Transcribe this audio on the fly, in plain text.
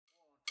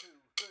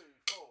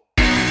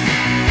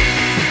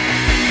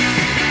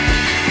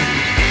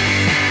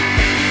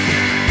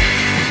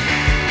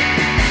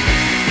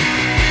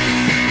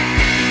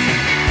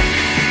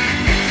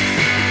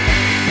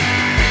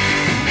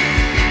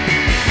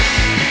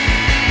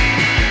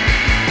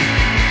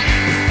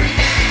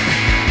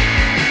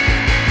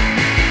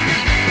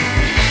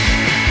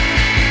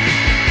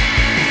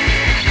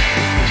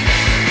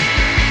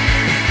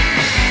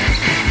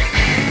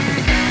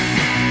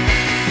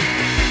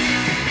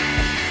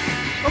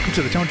Welcome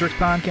to the Tone Jerks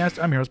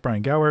Podcast. I'm your host,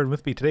 Brian Gower, and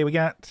with me today we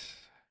got...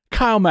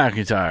 Kyle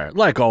McIntyre,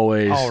 like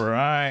always. All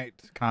right,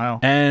 Kyle.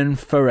 And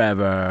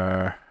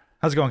forever.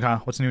 How's it going, Kyle?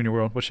 What's new in your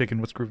world? What's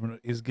shaking? What's grooving?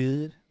 Is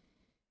good?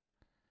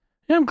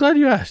 Yeah, I'm glad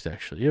you asked,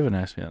 actually. You haven't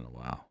asked me that in a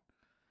while.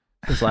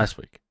 Since last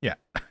week. Yeah.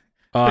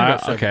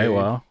 Okay,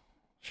 well,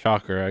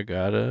 shocker, I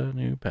got a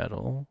new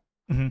pedal.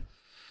 Mm-hmm.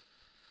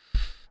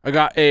 I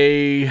got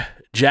a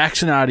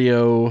Jackson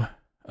Audio,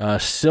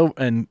 it's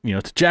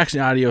a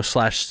Jackson Audio /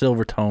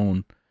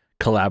 Silvertone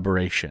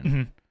collaboration.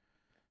 Mm-hmm.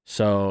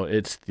 So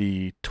it's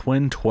the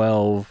Twin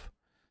 12,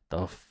 the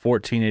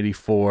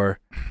 1484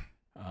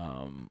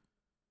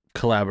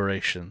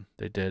 collaboration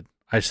they did.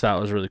 I just thought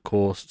it was really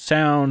cool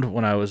sound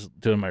when I was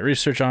doing my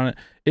research on it.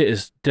 It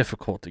is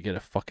difficult to get a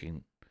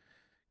fucking,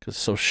 because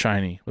it's so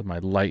shiny with my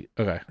light.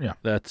 Okay, yeah,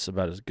 that's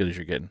about as good as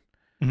you're getting.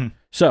 Mm-hmm.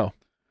 So,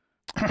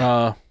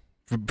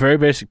 very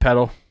basic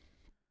pedal.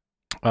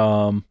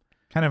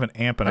 Kind of an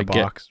amp in a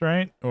box,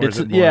 right? Or it's,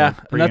 is it more yeah,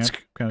 and that's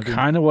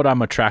kind of what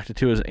I'm attracted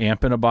to is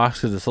amp in a box,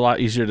 because it's a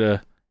lot easier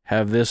to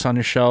have this on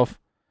your shelf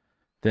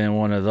than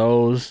one of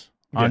those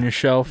on your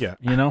shelf. Yeah.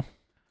 You know.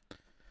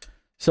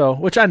 So,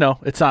 which I know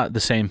it's not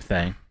the same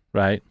thing,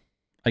 right?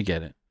 I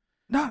get it,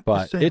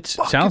 but it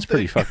sounds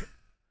pretty fucking.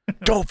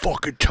 Don't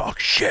fucking talk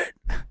shit.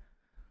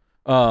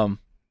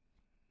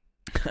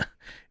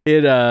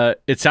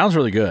 It sounds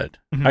really good.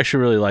 Mm-hmm. I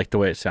actually really like the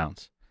way it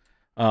sounds.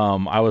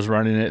 I was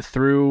running it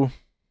through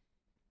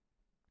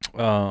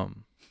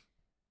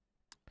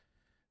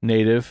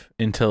native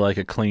into like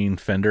a clean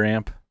Fender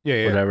amp,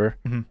 whatever,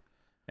 mm-hmm.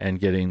 and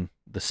getting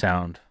the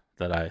sound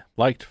that I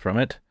liked from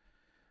it.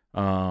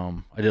 I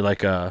did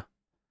like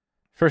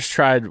first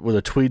tried with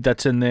a tweed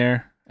that's in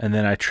there, and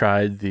then I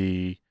tried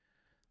they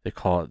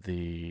call it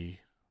the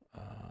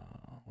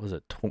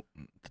the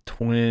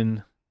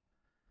twin.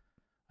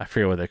 I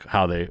forget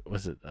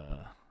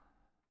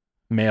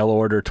mail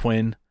order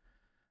twin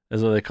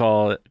is what they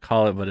call it,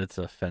 but it's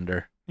a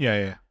Fender.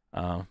 Yeah.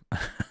 So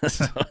it's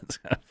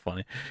kind of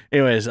funny.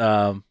 Anyways,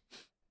 yeah,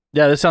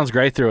 this sounds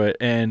great through it,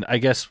 and I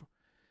guess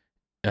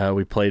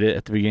we played it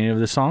at the beginning of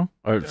this the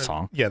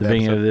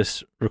beginning of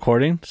this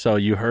recording. So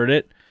you heard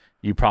it.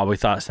 You probably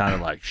thought it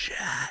sounded like shit.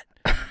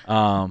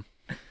 No,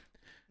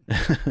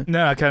 it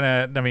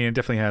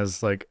definitely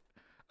has like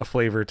a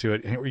flavor to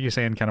it. Were you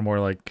saying kind of more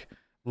like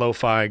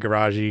lo-fi,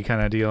 garagey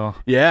kind of deal?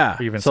 Yeah.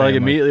 Or even so like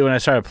immediately when I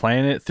started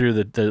playing it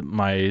through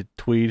my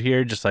tweed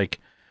here, just like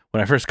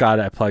when I first got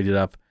it, I plugged it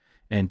up,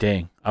 and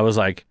dang, I was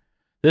like,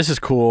 this is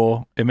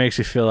cool. It makes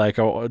me feel like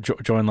I'll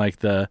join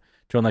like an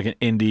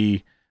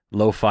indie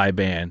lo-fi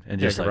band, and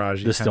just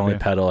like this is the only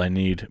pedal I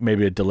need.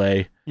 Maybe a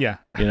delay. Yeah.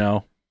 You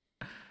know,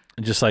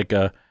 and just like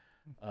a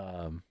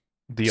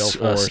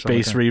DL4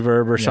 space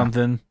reverb or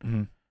something.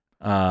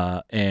 Mm-hmm.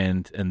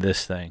 And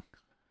this thing.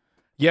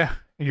 Yeah,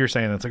 you're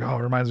saying that's like,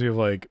 it reminds me of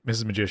like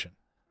Mrs. Magician,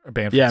 a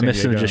band. Yeah,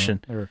 Mrs.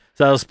 Magician.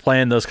 So I was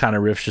playing those kind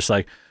of riffs, just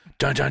like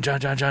dun dun dun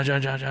dun dun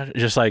dun dun dun,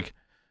 just like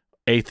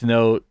eighth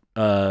note,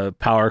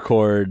 power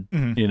chord.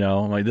 Mm-hmm. You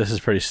know, I'm like, this is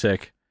pretty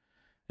sick.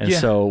 And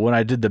so when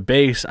I did the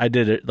bass, I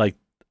did it like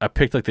I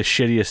picked like the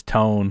shittiest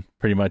tone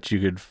pretty much you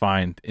could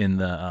find in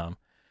the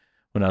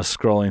when I was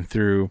scrolling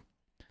through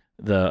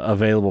the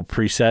available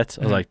presets.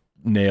 I was like,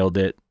 nailed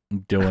it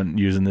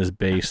using this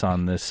bass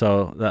on this.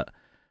 So that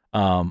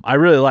I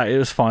really liked it. It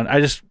was fun. I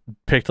just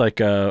picked like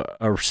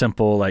a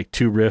simple like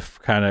 2 riff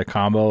kind of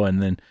combo,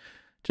 and then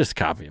just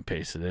copy and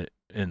pasted it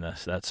in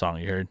that song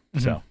you heard.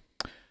 Mm-hmm. So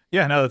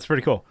yeah, no, that's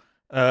pretty cool.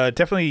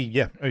 Definitely,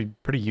 a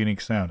pretty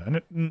unique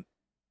sound. And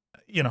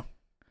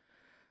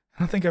I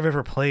don't think I've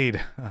ever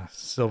played a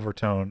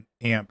Silvertone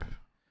amp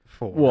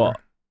before. Well,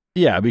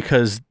 yeah,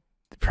 because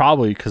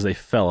they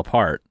fell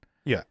apart.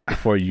 Yeah.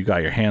 Before you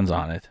got your hands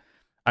on it.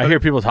 I hear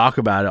people talk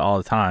about it all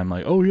the time,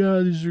 like, oh yeah,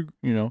 these are,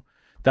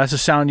 that's the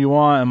sound you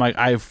want. I'm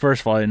like,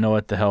 first of all, I didn't know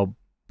what the hell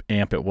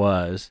amp it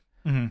was.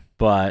 Mm-hmm.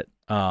 But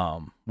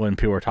when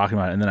people were talking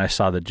about it, and then I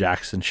saw the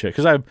Jackson shit,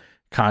 because I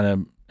kind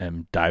of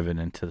am diving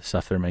into the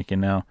stuff they're making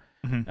now.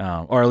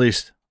 Mm-hmm. Or at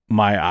least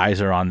my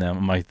eyes are on them.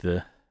 I'm like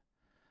the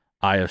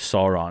Eye of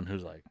Sauron,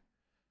 who's like,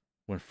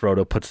 when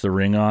Frodo puts the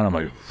ring on, I'm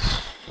like,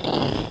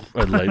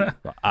 or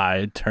like the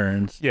eye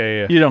turns.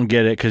 Yeah. You don't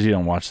get it because you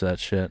don't watch that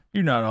shit.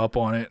 You're not up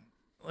on it.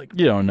 Like,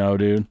 you don't know,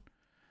 dude.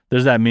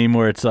 There's that meme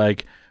where it's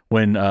like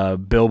when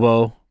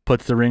Bilbo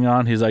puts the ring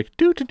on, he's like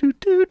do do do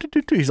do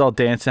do do. He's all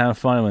dancing having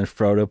fun. And when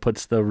Frodo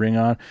puts the ring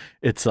on,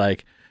 it's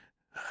like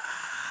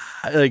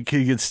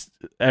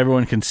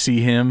everyone can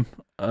see him.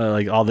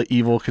 Like all the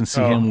evil can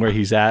see him where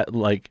he's at.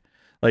 Like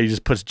he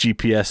just puts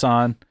GPS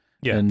on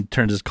and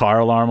turns his car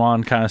alarm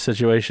on, kind of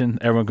situation.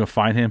 Everyone can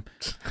find him.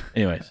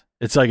 Anyways,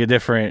 it's like a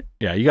different.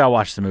 Yeah, you gotta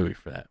watch the movie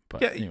for that.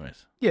 But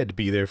anyways, you had to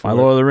be there for my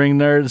Lord of the Ring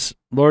nerds.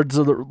 Lords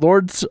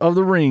of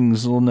the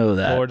Rings will know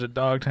that. Lords of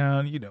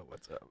Dogtown, you know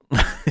what's up.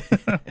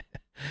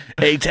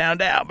 A-Town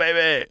down,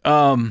 baby.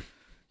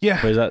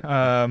 Yeah. What is that?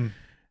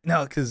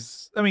 No,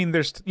 because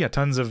there's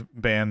tons of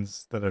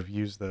bands that have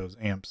used those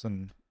amps,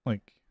 and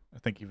like I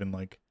think even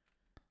like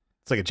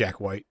it's like a Jack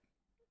White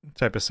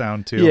type of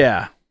sound too.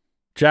 Yeah,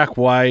 Jack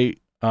White.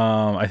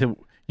 I think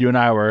you and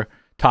I were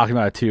talking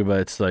about it too, but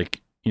it's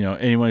like, you know,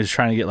 anyone who's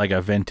trying to get like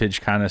a vintage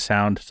kind of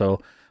sound,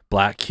 so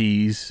Black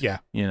Keys, Yeah.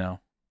 you know,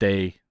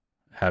 they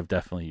have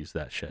definitely used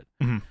that shit.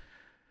 Mm-hmm.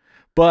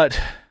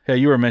 But yeah,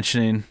 you were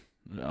mentioning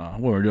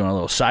when we were doing a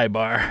little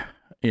sidebar,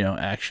 you know,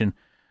 action.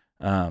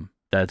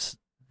 That's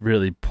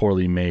really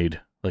poorly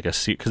made, like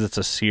because it's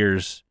a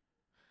Sears.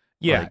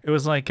 Yeah, like, it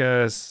was like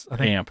I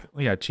think, amp.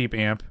 Yeah, cheap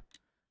amp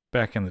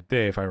back in the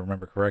day, if I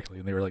remember correctly,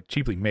 and they were like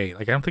cheaply made.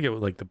 Like I don't think it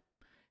was like the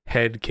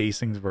head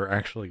casings were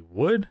actually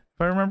wood,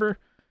 if I remember,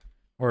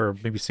 or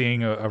maybe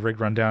seeing a rig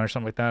rundown or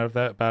something like that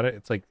about it.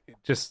 It's like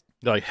just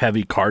Like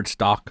heavy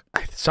cardstock.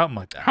 something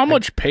like that. How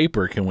much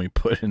paper can we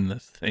put in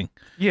this thing?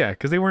 Yeah,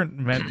 because they weren't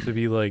meant to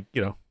be like,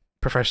 you know,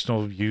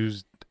 professional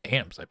used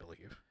amps, I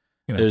believe.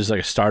 You know? It was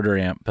like a starter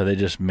amp, but they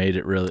just made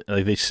it really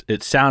like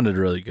it sounded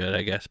really good,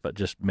 I guess, but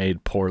just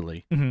made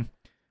poorly. Mm-hmm.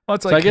 Well,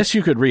 it's So like I guess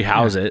you could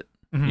rehouse it,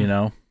 mm-hmm. you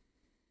know.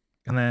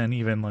 And then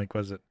even like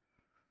was it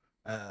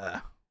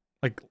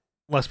like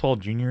Les Paul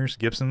Juniors,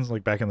 Gibsons,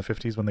 like back in the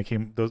 50s when they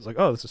came, those like,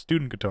 oh, it's a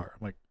student guitar.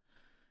 I'm like,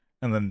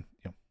 and then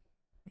you know,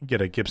 you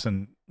get a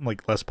Gibson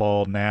like Les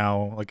Paul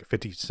now, like a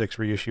 56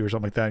 reissue or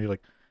something like that. And you're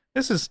like,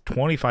 this is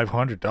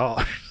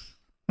 $2,500.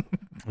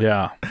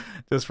 Yeah,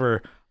 just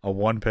for a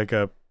one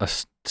pickup, a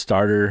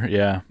starter.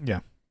 Yeah.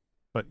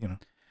 But you know,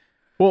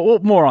 Well,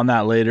 more on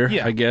that later.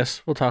 Yeah. I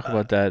guess we'll talk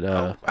about that.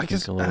 I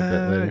guess a little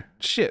bit later.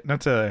 Shit,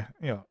 not to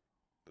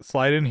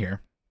slide in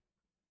here.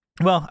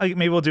 Well,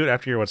 maybe we'll do it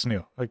after your what's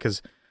new,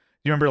 because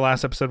you remember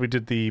last episode we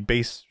did the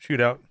bass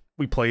shootout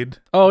we played.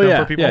 Oh yeah,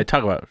 for people? yeah.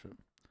 Talk about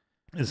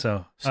it.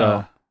 So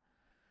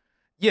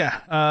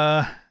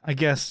I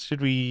guess should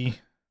we?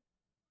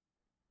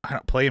 I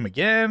don't play him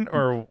again,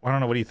 or I don't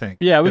know. What do you think?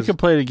 Yeah, we could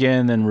play it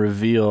again, then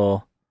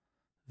reveal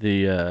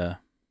the.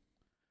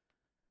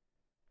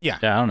 Yeah, I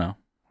don't know.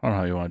 I don't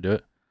know how you want to do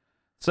it.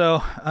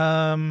 So,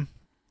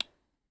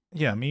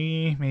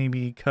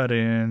 maybe cut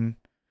in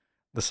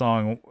the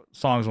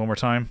songs one more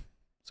time.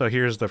 So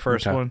here's the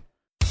first one.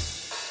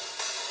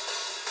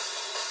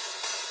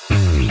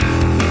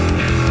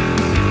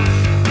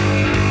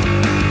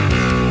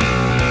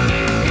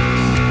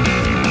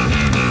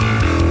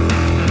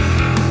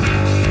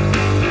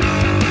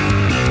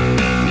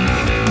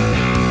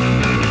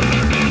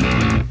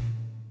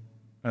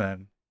 And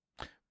then,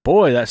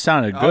 boy, that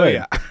sounded good. Oh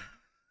yeah.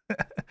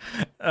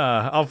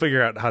 I'll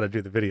figure out how to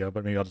do the video,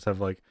 but maybe I'll just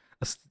have like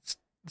a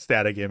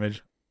static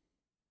image.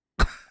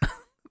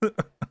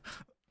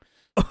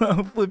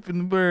 I'm flipping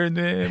the bird,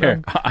 man.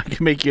 Here, I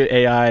can make you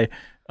AI,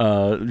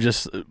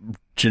 just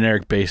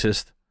generic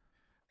bassist.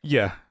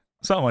 Yeah,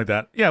 something like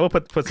that. Yeah, we'll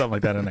put something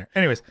like that in there.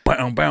 Anyways. Wait,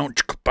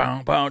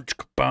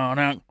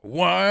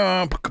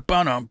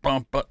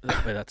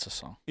 that's a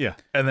song. Yeah,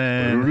 and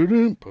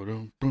then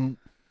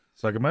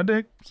sucking my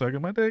dick.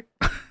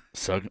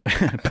 Suck.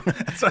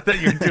 That's what I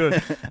thought you were doing.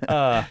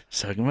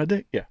 Sucking my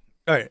dick. Yeah.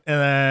 All right, and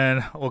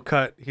then we'll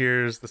cut.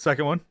 Here's the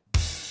second one.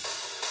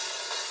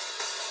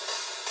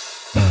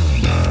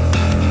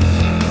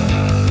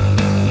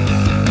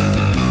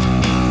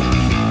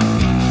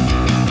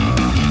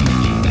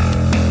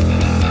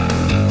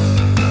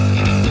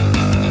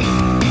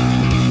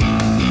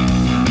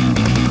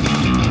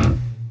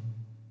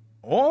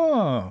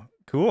 Oh,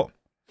 cool.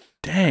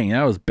 Dang,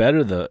 that was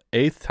better the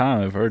 8th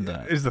time I've heard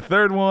that. Is the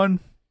third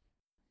one.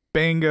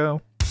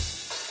 Bango.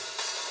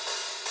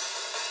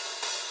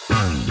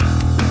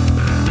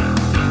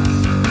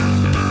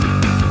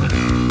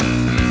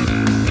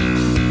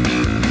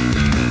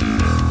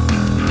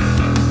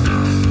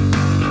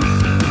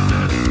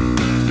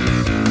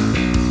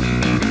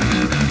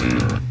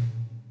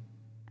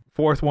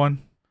 Fourth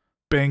one.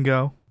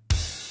 Bango.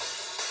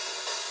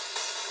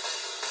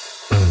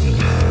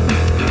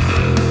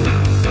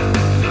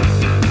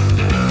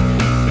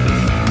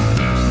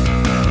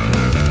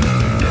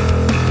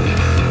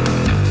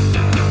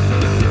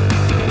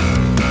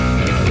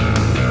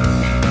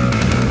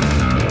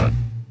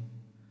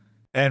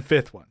 And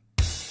fifth one.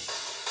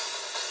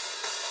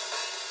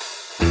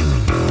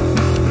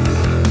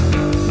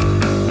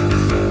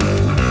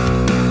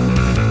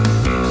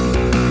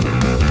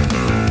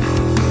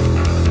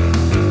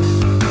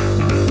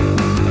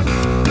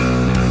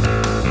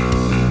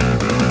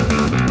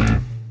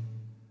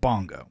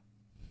 Bongo.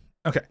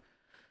 Okay.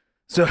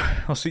 So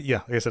I'll see.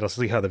 Yeah, like I said, I'll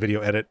see how the video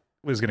edit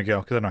was gonna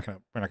go, because we're not gonna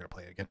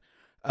play it again.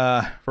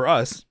 For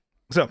us.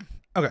 So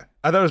okay,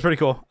 I thought it was pretty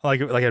cool.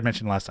 Like I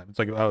mentioned last time, it's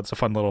like, oh, it's a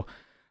fun little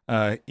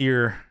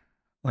ear,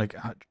 like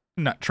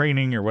not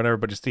training or whatever,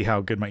 but just see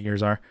how good my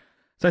ears are.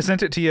 So I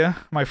sent it to you.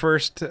 My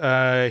first,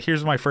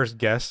 here's my first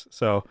guess.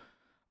 So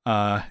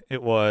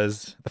it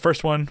was, the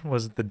first one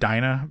was the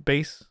Dyna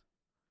bass,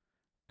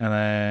 and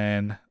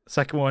then the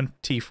second one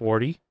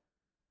T40,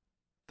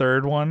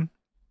 third one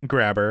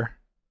Grabber,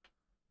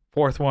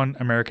 fourth one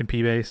American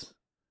P bass,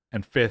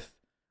 and fifth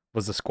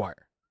was the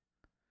Squire.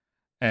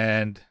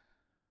 And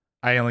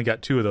I only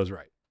got 2 of those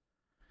right.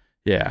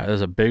 Yeah, there's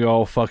a big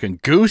old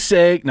fucking goose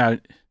egg. No,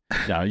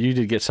 you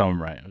did get some of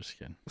them right. I was just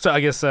kidding. So I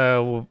guess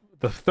the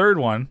third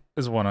one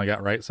is the one I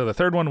got right. So the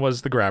third one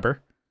was the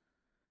Grabber.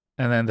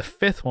 and then the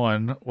fifth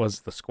one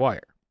was the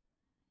Squire.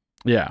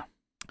 Yeah.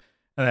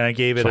 And then I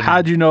gave it. So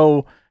how'd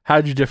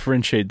you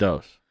differentiate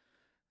those?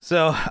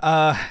 So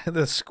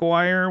the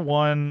Squire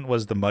one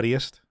was the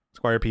muddiest,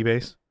 Squire P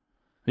bass.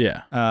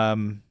 Yeah.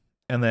 And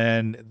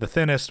then the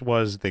thinnest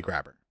was the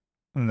Grabber.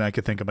 And I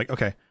could think of like,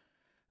 okay,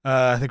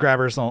 the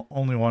Grabber is the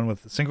only one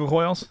with single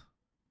coils,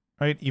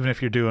 right? Even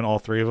if you're doing all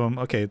three of them,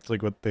 okay, it's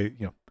like what they,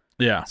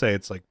 say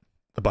it's like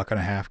the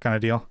 $1.50 kind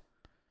of deal.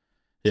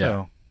 Yeah.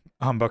 So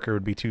a humbucker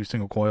would be 2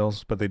 single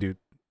coils, but they do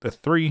the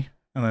 3,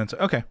 and then it's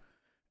okay.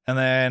 And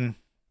then,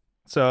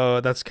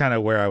 so that's kind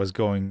of where I was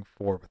going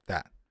for with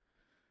that.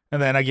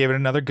 And then I gave it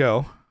another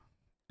go,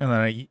 and then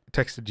I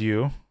texted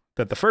you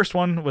that the first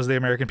one was the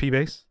American P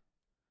bass.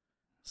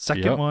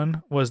 Second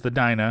one was the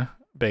Dyna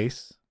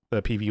bass,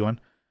 the PV one,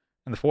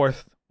 and the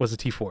fourth was the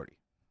T40.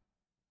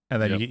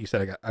 And then you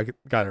said I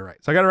got it right.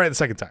 So I got it right the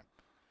second time.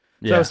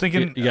 So yeah. I was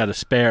thinking you got a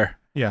spare.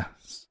 Yeah.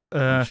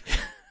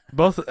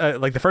 Both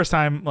like the first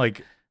time,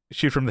 like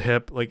shoot from the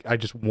hip, like I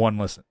just one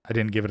listen. I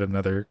didn't give it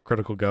another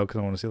critical go because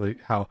I want to see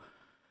like how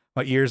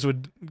my ears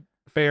would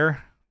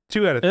fare.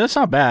 2 out of That's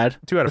not bad.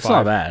 2 out of 5. That's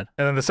not bad.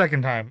 And then the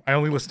second time, I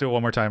only listened to it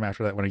one more time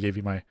after that when I gave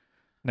you my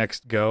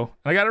next go,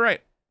 and I got it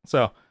right.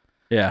 So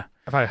yeah,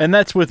 and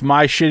that's with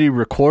my shitty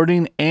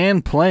recording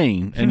and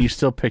playing, and you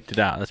still picked it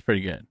out. That's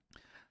pretty good.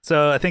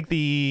 So I think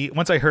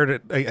once I heard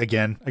it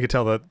again, I could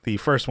tell that the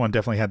first one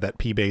definitely had that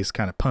P bass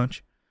kind of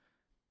punch,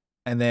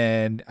 and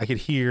then I could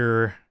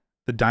hear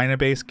the Dyna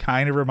bass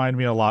kind of reminded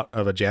me a lot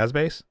of a jazz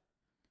bass.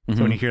 Mm-hmm.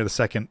 So when you hear the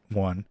second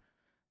one,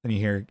 then you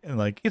hear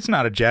like it's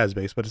not a jazz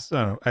bass, but it's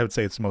I would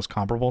say it's the most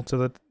comparable to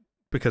the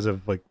because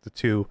of like the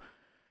two,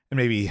 and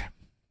maybe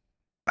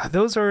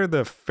those are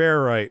the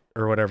ferrite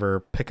or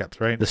whatever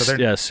pickups, right?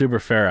 So super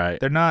ferrite.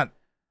 They're not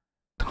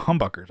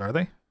humbuckers, are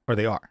they? Or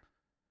they are?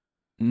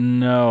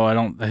 No, I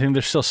don't. I think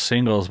they're still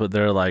singles, but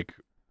they're like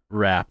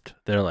wrapped.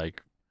 They're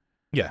like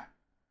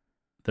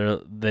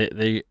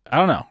they I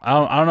don't know.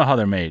 I don't know how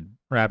they're made.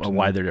 Wrapped.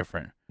 Why they're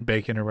different.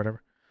 Bacon or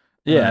whatever.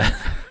 Yeah.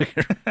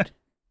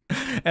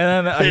 And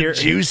then I hear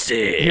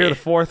the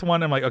fourth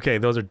one. I'm like, okay,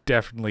 those are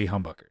definitely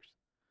humbuckers.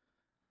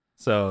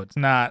 So it's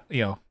not,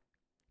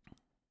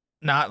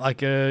 not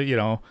like a,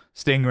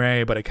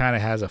 Stingray, but it kind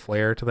of has a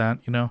flair to that,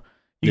 You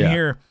can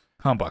hear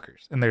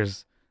humbuckers, and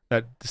there's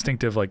that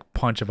distinctive like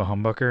punch of a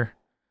humbucker,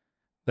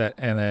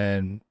 and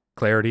then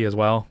clarity as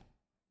well.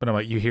 But I'm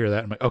like, you hear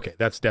that, I'm like, okay,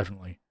 that's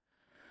definitely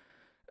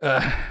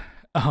a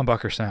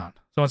humbucker sound.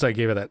 So once I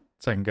gave it that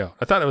second go,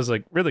 I thought it was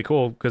like really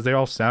cool because they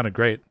all sounded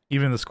great.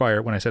 Even the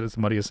Squire, when I said it's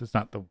the muddiest, it's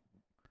not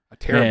a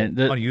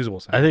terrible, unusable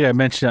sound. I think I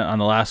mentioned it on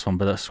the last one,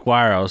 but the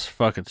Squire, I was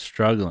fucking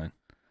struggling.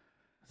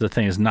 The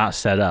thing is not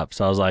set up,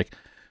 so I was like,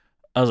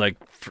 I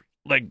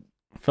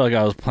felt like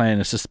I was playing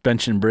a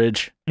suspension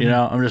bridge.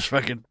 I'm just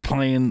fucking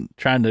playing,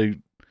 trying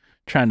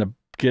to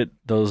get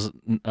those,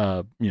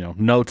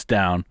 notes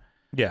down.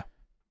 Yeah,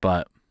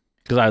 but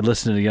because I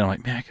listened to it again, I'm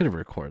like, man, I could have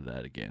recorded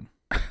that again.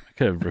 I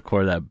could have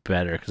recorded that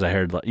better because I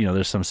heard,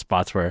 there's some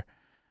spots where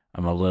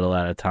I'm a little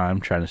at a time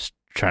trying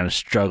to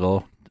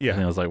struggle. Yeah, I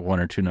think it was like 1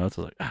 or 2 notes.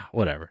 I was like,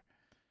 whatever.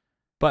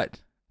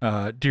 But,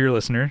 dear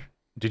listener,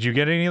 did you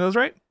get any of those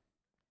right?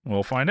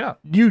 We'll find out.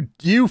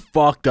 You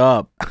fucked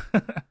up.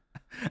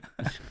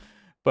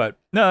 But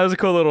no, that was a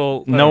cool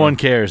little. No one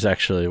cares.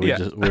 Actually,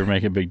 we're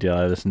making a big deal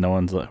out of this. No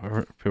one's like,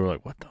 people are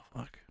like, what the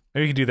fuck?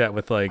 Maybe you can do that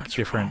with like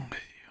different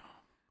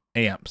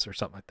amps or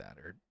something like that,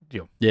 or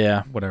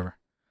whatever.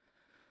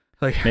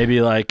 Like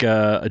maybe like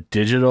a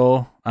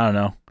digital. I don't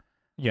know.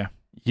 Yeah,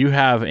 you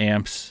have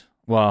amps.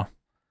 Well,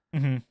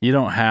 you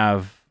don't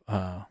have.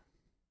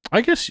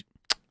 I guess.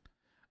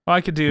 Well,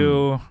 I could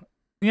do.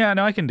 Yeah,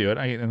 no, I can do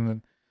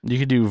it. You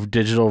could do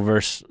digital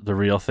versus the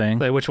real thing.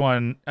 Like which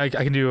one? I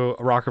can do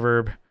a rock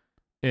reverb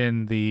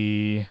in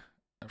the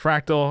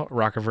fractal,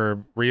 rock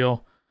reverb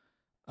real,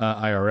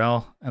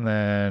 IRL, and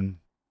then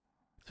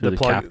the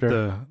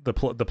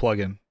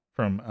plug-in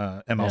from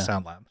ML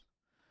Sound Labs.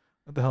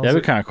 What the hell?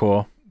 That'd be kind of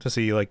cool to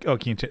see. Like, can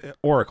you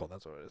Oracle?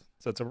 That's what it is.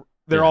 So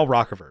they're all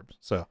rock reverbs.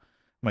 So I'm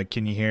like,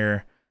 can you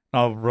hear?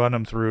 I'll run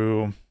them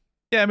through.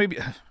 Yeah, maybe.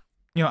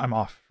 I'm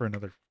off for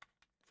another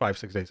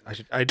 5-6 days.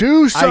 I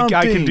do something.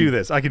 I can do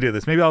this.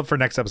 Maybe for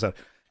next episode,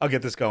 I'll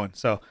get this going.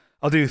 So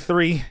I'll do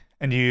 3,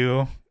 and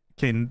you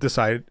can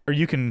decide, or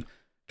you can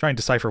try and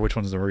decipher which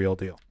one's the real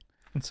deal.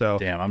 And so,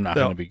 damn, I'm not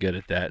going to be good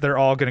at that. They're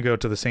all going to go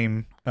to the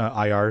same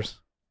IRs,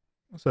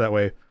 so that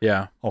way,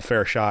 all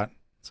fair shot.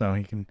 So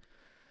you can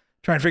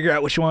try and figure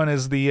out which one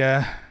is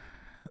the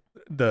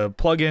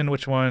plug-in.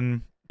 Which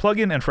one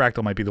plug-in and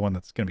fractal might be the one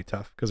that's going to be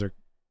tough because they're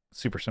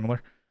super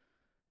similar.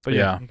 But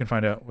you can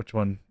find out which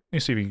one.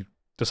 You see if you can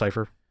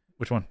decipher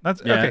which one.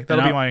 That's okay.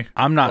 That'll be my.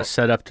 I'm not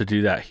set up to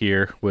do that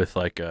here with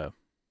like a.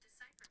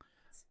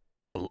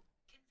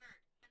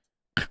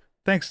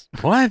 Thanks.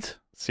 What?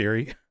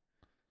 Siri.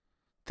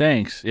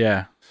 Thanks.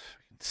 Yeah.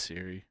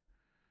 Siri.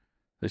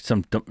 There's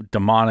some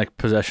demonic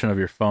possession of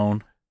your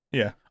phone.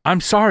 Yeah. I'm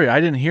sorry.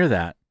 I didn't hear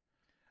that.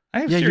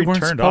 I have Siri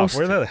turned off.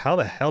 How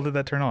the hell did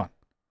that turn on?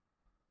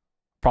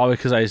 Probably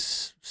because I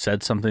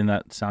said something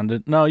that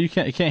sounded. No, you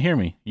can't hear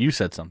me. You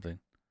said something.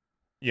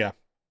 Yeah.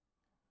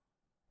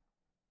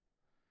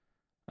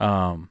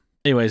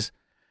 Anyways,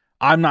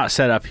 I'm not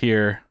set up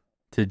here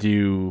to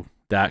do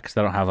that because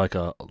I don't have like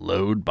a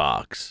load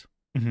box.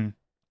 Mm-hmm.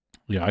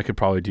 Yeah, I could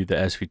probably do the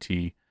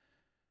SVT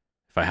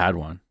if I had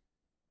one.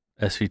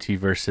 SVT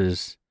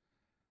versus,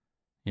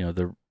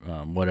 the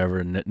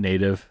whatever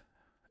native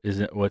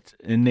isn't what's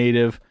in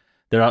native.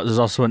 There's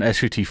also an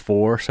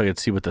SVT4, so I could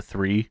see what the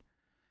 3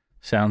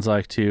 sounds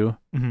like too.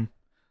 Mm-hmm.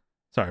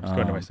 Sorry, I'm just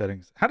going to my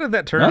settings. How did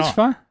that turn off? That's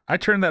fine. I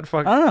turned that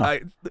fuck. I don't know.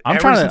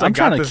 I'm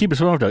trying to keep it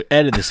so I don't have to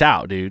edit this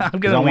out, dude. I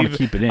want to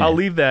keep it in. I'll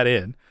leave that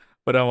in.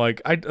 But I'm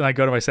like, I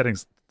go to my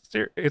settings.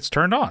 It's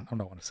turned on. I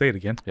don't want to say it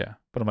again. Yeah.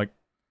 But I'm like,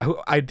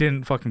 I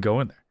didn't fucking go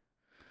in there.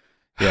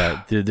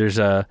 Yeah, dude, there's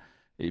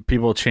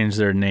people change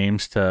their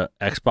names to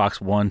Xbox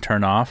One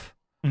turn off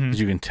because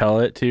you can tell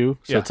it too.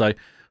 So it's like,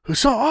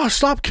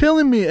 stop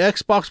killing me,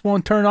 Xbox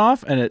One turn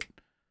off, and it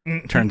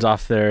turns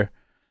off their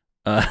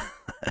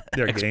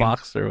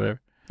Xbox game. Or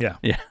whatever. Yeah.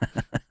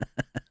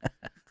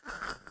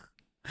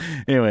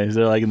 Anyways,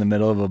 they're like in the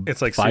middle of a fight.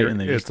 It's like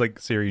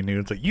Siri knew.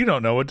 It's like, you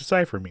don't know what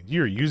decipher means.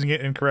 You're using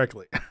it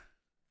incorrectly.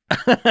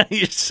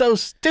 You're so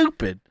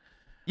stupid.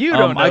 You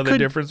don't know the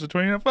difference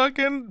between a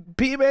fucking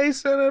P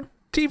bass and a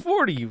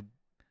T40, you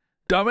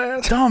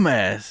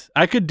dumbass.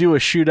 I could do a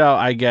shootout,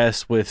 I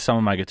guess, with some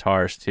of my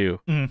guitars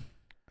too. Mm-hmm.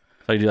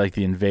 So I do like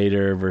the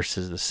Invader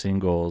versus the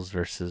singles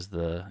versus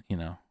the,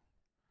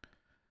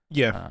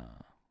 Yeah.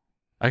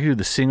 I could do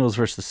the singles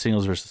versus the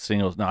singles versus the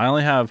singles. Now I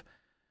only have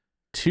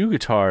 3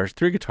 guitars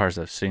that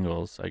have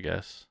singles, I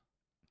guess.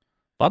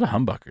 A lot of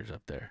humbuckers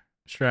up there.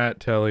 Strat,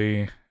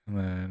 Telly, and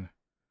then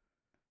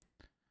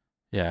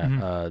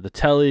the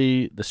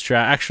Telly, the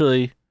Strat,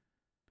 actually.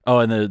 Oh,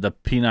 and the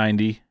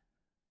P90.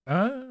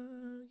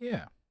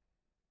 Yeah.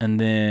 And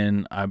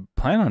then I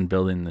plan on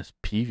building this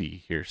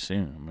PV here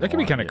soon. That could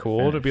be kind of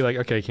cool to be like,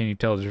 okay, can you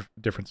tell the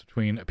difference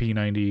between a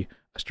P90,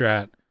 a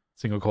Strat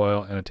single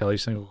coil, and a Telly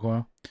single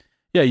coil?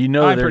 Yeah,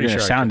 they're going to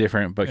sound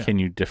different, but can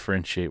you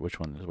differentiate which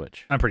one is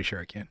which? I'm pretty sure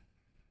I can.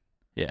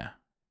 Yeah.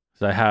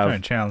 So I have.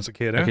 Trying to challenge the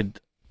kid.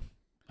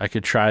 I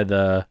could try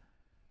the.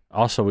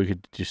 Also, we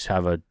could just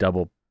have a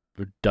double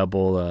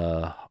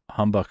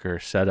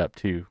humbucker setup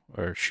too,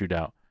 or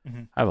shootout.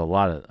 Mm-hmm. I have a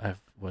lot of.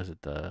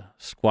 The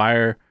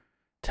Squire,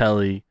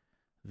 Telly,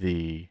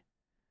 the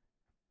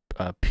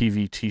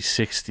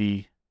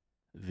PVT60,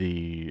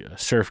 the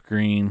Surf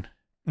Green,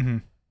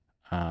 the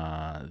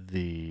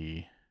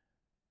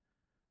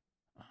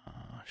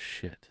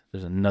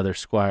there's another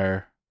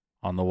Squire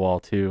on the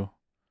wall too,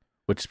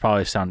 which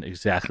probably sound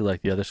exactly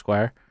like the other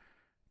Squire,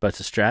 but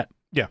it's a Strat.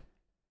 Yeah.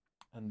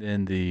 And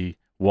then the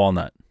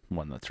Walnut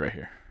one that's right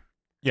here.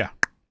 Yeah.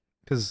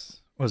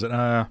 Because was it?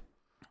 I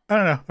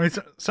don't know. I mean,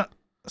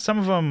 some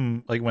of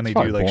them, like when they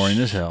do like boring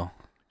as hell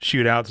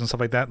shootouts and stuff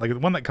like that. Like the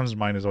one that comes to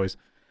mind is always,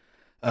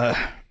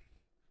 I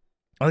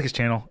like his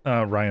channel,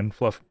 Ryan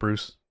Fluff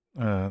Bruce,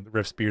 the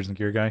Riffs, Beards, and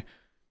Gear guy.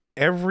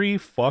 Every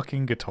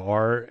fucking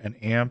guitar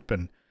and amp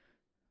and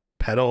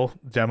pedal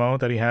demo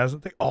that he has,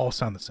 they all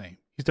sound the same.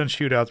 He's done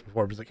shootouts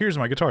before, but he's like, here's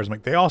my guitars. I'm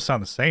like, they all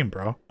sound the same,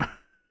 bro.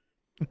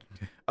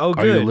 Oh,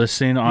 good. Are you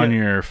listening on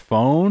your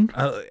phone?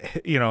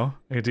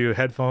 I do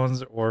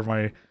headphones or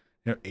my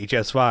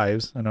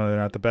HS5s. I know they're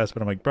not the best,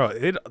 but I'm like, bro,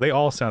 they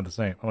all sound the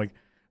same. I'm like,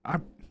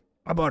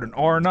 I bought an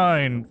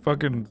R9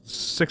 fucking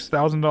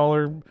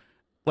 $6,000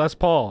 Les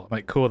Paul. I'm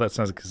like, cool, that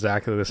sounds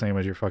exactly the same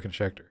as your fucking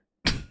Schecter.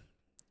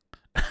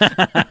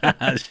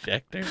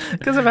 Schecter?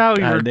 Because of how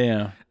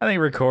damn. I think he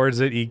records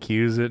it,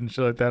 EQs it, and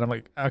shit like that. I'm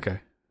like, okay.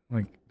 I'm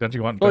like, don't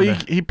you want? Well,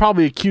 he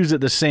probably EQs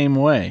it the same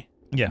way.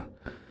 Yeah.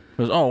 He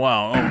goes, oh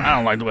wow, I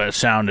don't like the way it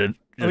sounded.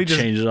 It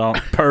changes all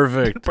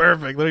perfect,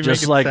 perfect. Let me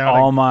just make it like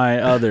all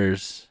my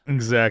others.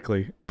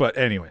 Exactly. But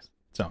anyways,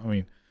 so I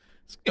mean,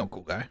 he's a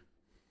cool guy.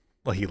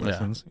 Well, he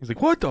listens. Yeah. He's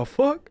like, what the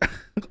fuck?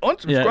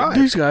 Unsubscribe. Yeah,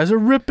 these guys are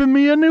ripping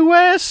me a new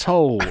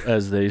asshole,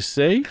 as they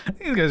say.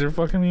 These guys are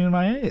fucking me in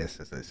my ass,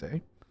 as they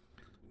say.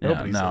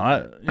 Yeah,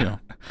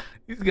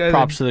 these guys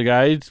props to the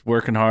guy. He's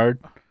working hard.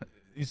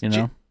 He's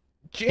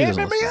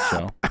jamming me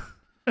up.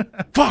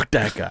 Fuck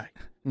that guy.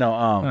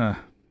 No,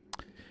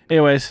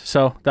 anyways,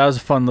 so that was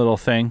a fun little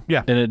thing.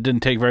 Yeah. And it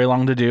didn't take very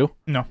long to do.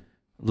 No.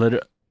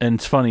 And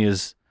it's funny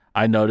is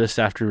I noticed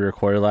after we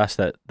recorded last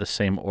that the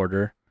same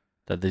order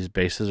that these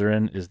basses are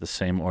in is the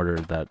same order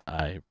that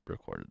I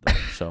recorded them.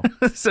 So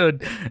so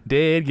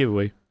dead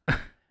giveaway.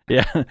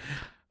 Yeah.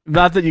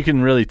 Not that you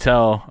can really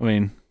tell. I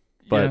mean,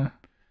 but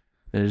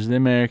there's the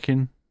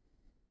American.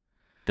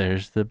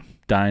 There's the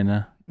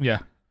Dyna. Yeah.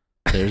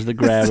 There's the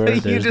Grabber,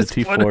 so there's the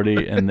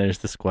T40, and there's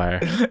the Squire.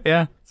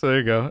 Yeah, so there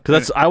you go.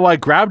 Because I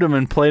grabbed them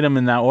and played them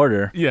in that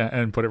order. Yeah,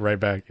 and put it right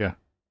back. Yeah,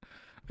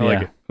 I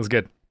like it. It was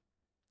good.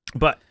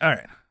 But all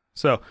right,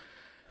 so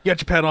you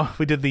got your pedal.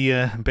 We did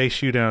the bass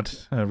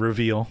shootout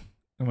reveal.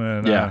 Do you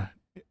have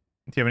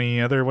any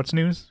other what's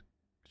news?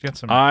 You got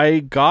some.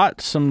 I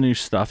got some new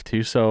stuff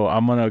too, so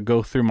I'm gonna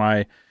go through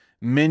my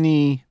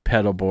mini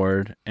pedal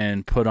board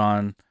and put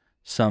on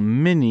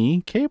some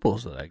mini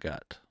cables that I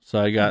got. So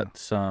I got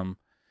some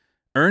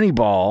Ernie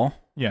Ball.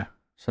 Yeah.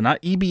 So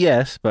not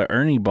EBS, but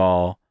Ernie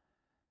Ball.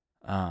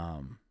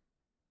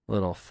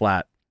 Little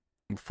flat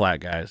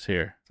guys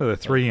here. So the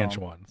 3-inch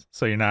ones.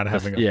 So you're not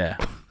having yeah.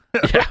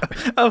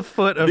 a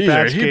foot of These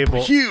patch are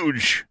cable.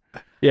 Huge.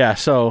 Yeah.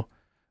 So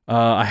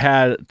I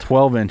had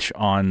 12-inch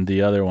on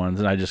the other ones,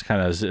 and I just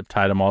kind of zip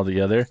tied them all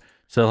together.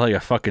 So like a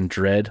fucking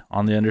dread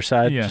on the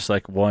underside, just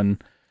like one.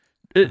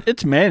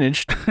 It's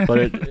managed, but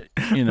it,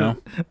 you know,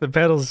 the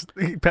pedals,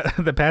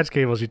 the patch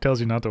cable, she tells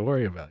you not to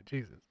worry about.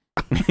 Jesus.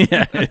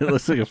 Yeah, it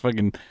looks like a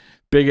fucking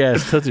big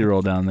ass Tootsie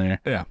Roll down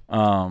there. Yeah.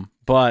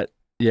 But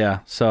yeah,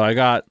 so I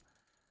got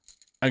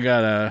 9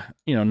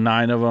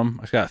 of them.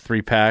 I got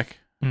 3-pack.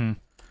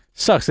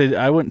 Sucks.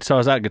 I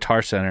was at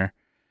Guitar Center,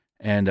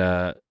 and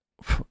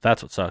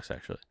that's what sucks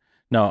actually.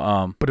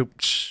 No,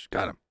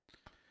 got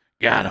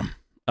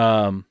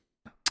him.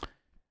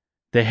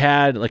 They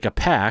had like a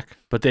pack,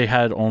 but they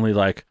had only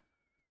like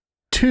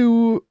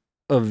 2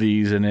 of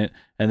these in it,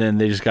 and then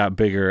they just got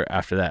bigger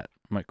after that.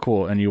 I'm like,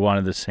 cool. And you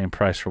wanted the same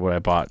price for what I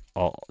bought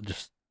all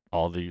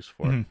these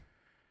for,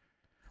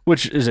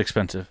 which is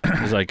expensive.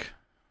 It's like,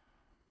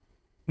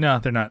 no,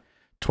 they're not.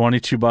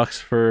 $22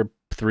 for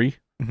 3.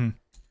 They're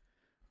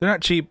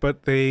not cheap,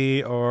 but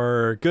they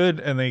are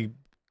good, and they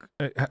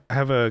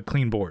have a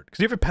clean board.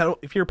 Because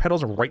if your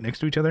pedals are right next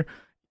to each other,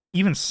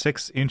 even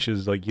 6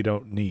 inches, like you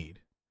don't need.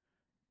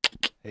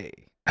 Hey,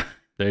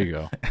 there you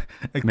go.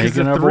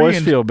 Making our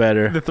voice feel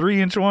better. The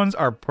 3-inch ones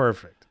are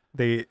perfect.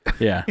 They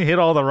hit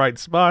all the right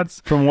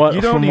spots. From what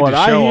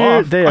I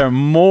hear, they are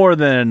more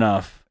than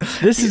enough.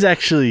 This is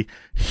actually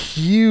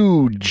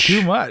huge.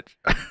 Too much.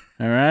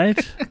 All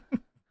right.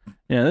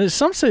 Yeah,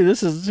 some say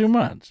this is too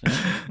much.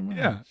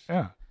 Yeah.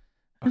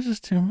 This is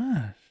too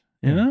much.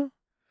 You know?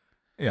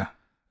 Yeah.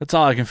 That's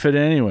all I can fit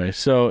in anyway,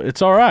 so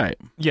it's all right.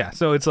 Yeah,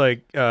 so it's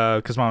like,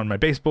 because on my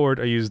baseboard,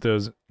 I use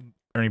those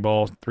Ernie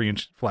Ball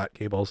 3-inch flat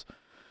cables.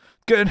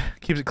 Good,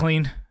 keeps it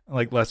clean,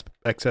 like less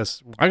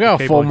excess. I got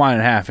a full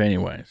 1.5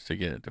 anyways to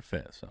get it to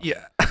fit. So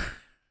yeah,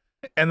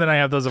 and then I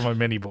have those on my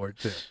mini board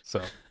too.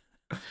 So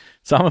I'm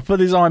gonna put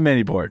these on my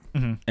mini board,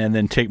 and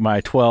then take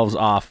my 12s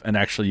off and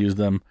actually use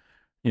them,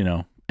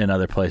 in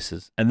other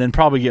places, and then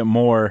probably get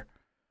more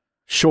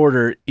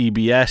shorter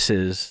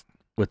EBSs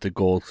with the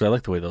gold because I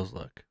like the way those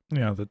look.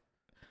 Yeah, the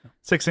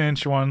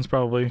 6-inch ones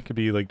probably could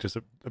be like just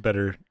a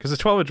better, because the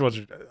 12-inch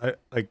ones are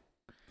like.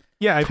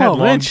 Yeah, I've 12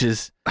 had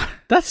inches.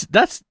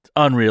 That's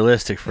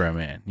unrealistic for a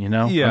man,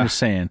 Yeah. I'm just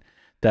saying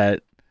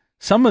that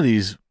some of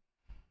these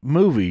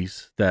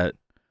movies that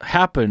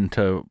happen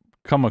to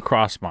come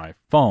across my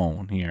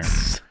phone here,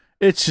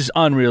 it's just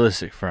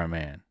unrealistic for a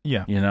man.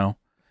 Yeah.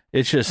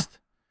 It's just,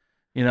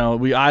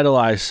 we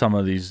idolize some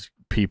of these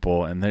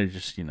people, and they're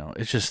just,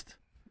 it's just.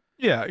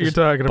 Yeah, you're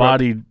talking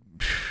body, about.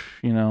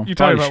 You're talking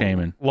body about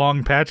shaming.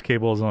 Long patch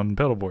cables on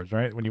pedal boards,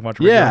 right? When you watch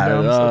that's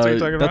what you're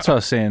talking what I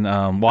was saying.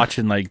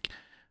 Watching like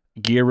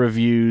gear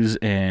reviews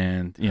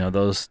and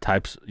those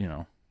types,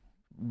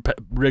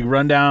 rig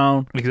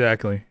rundown.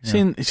 Exactly.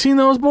 Yeah. Seen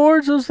those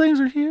boards? Those things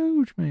are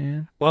huge,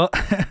 man. Well,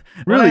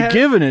 really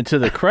giving it to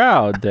the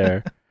crowd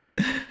there.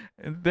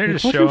 They're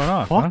just showing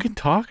off. Fucking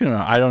talking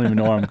about. I don't even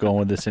know where I'm going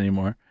with this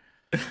anymore.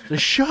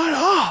 Just shut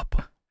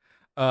up.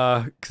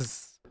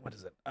 Because what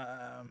is it?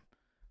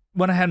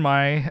 When I had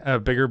my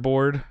bigger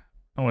board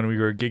when we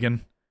were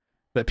gigging,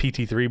 that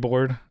PT3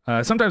 board,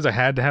 sometimes I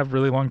had to have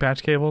really long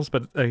patch cables,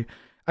 but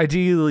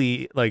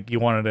ideally, like, you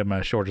wanted them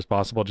as short as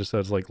possible, just so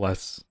it's like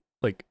less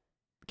like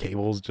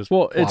cables. Just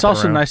it's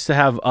also nice to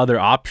have other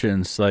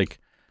options, like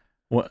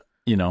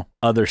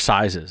other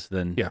sizes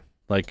than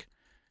like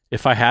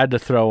if I had to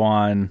throw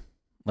on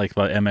like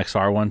the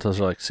MXR ones, those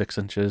are like 6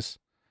 inches,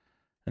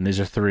 and these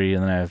are 3,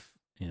 and then I have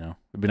it'd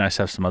be nice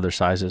to have some other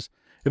sizes.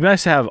 It'd be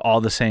nice to have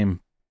all the same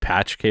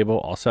patch cable.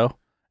 Also,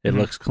 it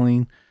looks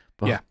clean,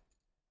 but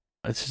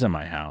it's just in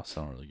my house.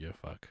 I don't really give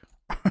a fuck.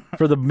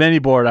 For the mini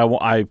board, I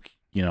want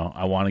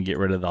to get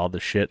rid of all the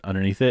shit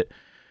underneath it.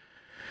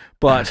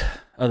 But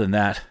other than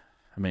that,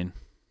 I mean,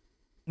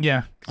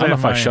 yeah, I don't know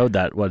if I showed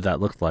what that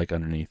looked like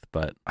underneath,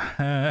 but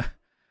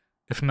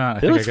if not, I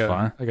think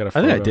I got a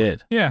photo. I think I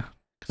did. Yeah,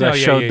 because I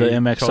showed the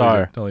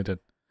MXR. Totally did.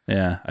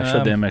 Yeah, I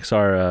showed the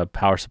MXR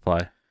power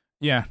supply.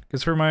 Yeah,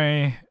 because for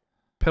my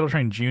Pedal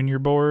Train Junior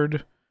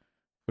board,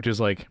 which is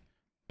like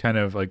kind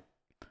of like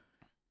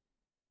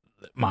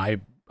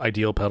my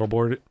ideal pedal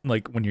board,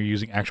 like when you're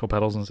using actual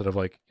pedals instead of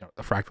like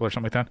a fractal or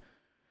something like that.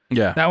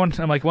 Yeah, that one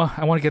I'm like, well,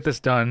 I want to get this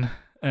done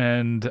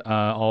and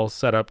all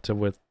set up to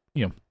with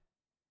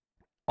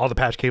all the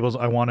patch cables.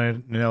 I want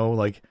to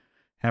like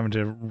having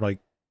to like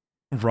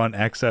run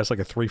excess like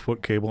a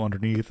 3-foot cable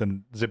underneath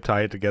and zip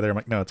tie it together. I'm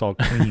like, no, it's all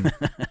clean,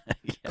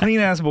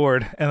 clean ass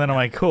board. And then I'm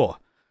like, cool,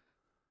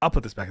 I'll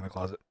put this back in the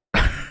closet.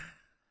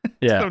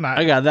 Yeah,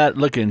 I got that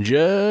looking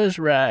just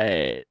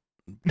right.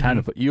 Time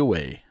to put you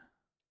away.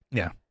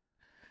 Yeah,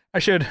 I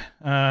should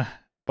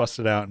bust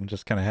it out and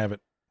just kind of have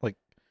it like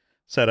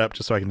set up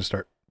just so I can just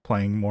start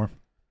playing more.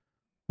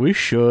 We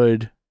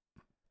should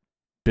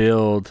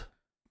build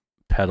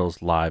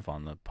pedals live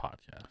on the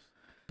podcast.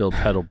 Build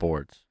pedal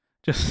boards.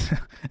 Just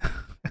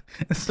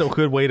it's still a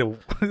good way to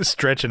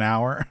stretch an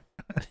hour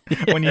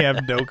when you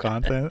have no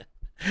content.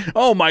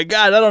 Oh my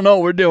God, I don't know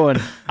what we're doing.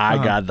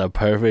 I got the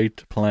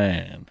perfect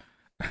plan.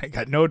 I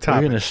got no time.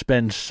 We're gonna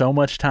spend so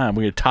much time.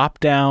 We're gonna top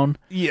down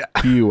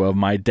view of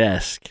my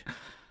desk.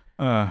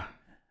 Yeah.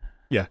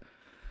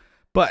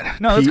 But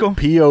no, that's cool.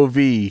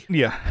 POV.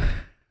 Yeah.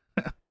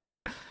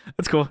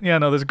 That's cool. Yeah,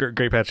 no, there's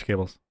great patch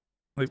cables.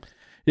 Like,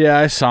 yeah,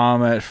 I saw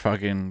him at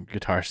fucking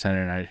Guitar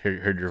Center, and I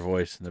heard your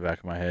voice in the back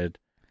of my head.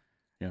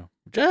 You know,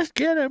 just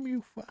get him,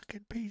 you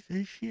fucking piece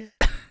of shit.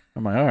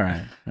 I'm like, all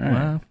right,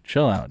 Wow.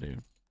 Chill out,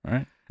 dude. All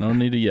right, no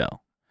need to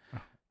yell.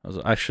 That was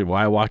actually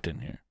why I walked in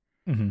here.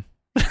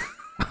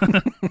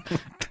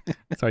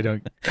 So I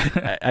don't.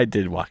 I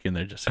did walk in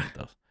there just to get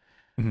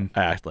those.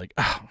 I act like,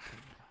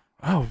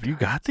 oh, you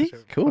got these?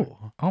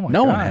 Cool. Oh my God.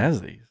 No one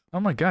has these. Oh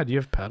my God, you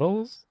have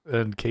pedals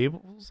and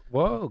cables?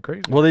 Whoa,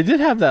 crazy. Well, they did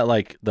have that,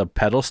 like, the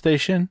pedal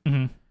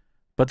station,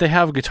 but they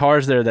have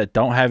guitars there that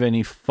don't have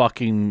any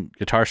fucking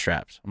guitar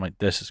straps. I'm like,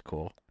 this is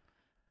cool.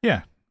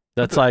 Yeah.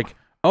 That's like,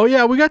 oh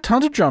yeah, we got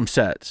tons of drum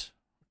sets.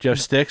 Do you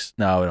have sticks?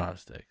 No, we don't have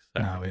sticks.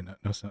 Sorry. No,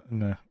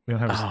 we don't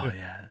have. Oh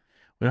yeah,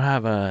 we don't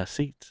have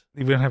seats.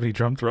 We don't have any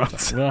drum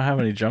thrones. We don't have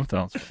any drum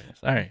thrones.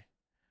 Sorry.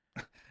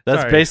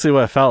 That's basically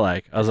what it felt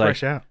like. I was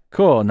Fresh like, out.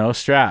 cool, no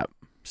strap.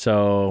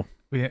 So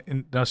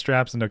no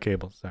straps and no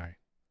cables. Sorry.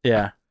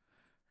 Yeah.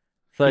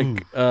 It's like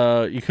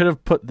you could have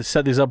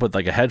set these up with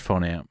like a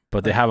headphone amp,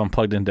 but they have them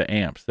plugged into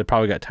amps. They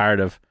probably got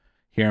tired of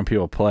hearing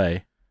people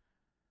play.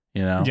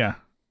 You know. Yeah.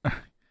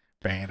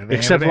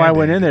 Except when I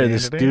went in there,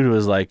 this dude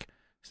was like,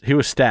 he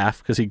was staff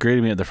because he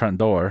greeted me at the front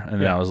door, and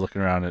then I was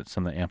looking around at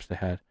some of the amps they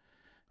had,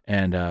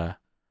 and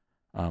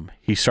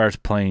he starts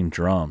playing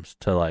drums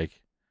to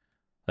like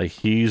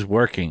he's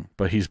working,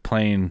 but he's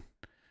playing.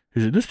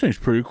 He's like, this thing's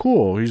pretty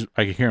cool.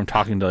 I could hear him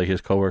talking to like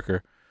his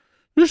coworker.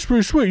 This is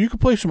pretty sweet. You could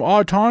play some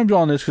odd times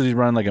on this because he's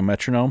running like a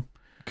metronome.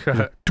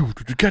 I'm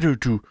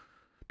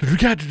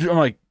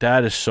like,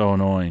 that is so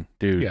annoying,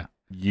 dude. Yeah.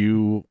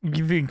 You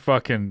think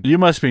fucking. You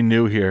must be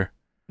new here.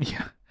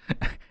 Yeah.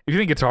 If you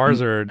think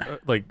guitars are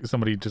like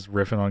somebody just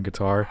riffing on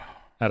guitar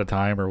at a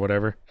time or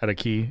whatever, at a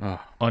key,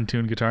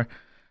 untuned guitar,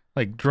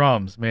 like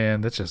drums,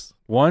 man, that's just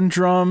one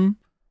drummer,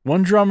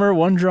 one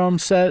drum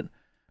set.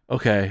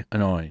 Okay,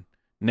 annoying.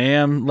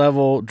 NAMM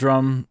level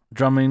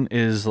drumming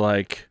is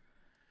like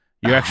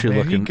you're actually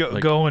looking.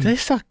 Going. Do they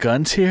sell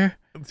guns here?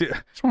 I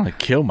just want to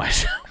kill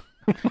myself.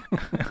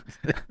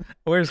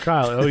 Where's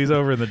Kyle? Oh, he's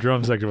over in the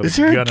drum section with Is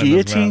a there gun a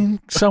guillotine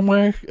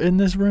somewhere in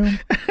this room?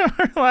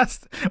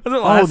 Was it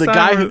last the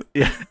time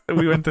guy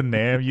we went to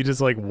NAMM, you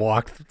just like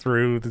walked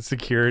through the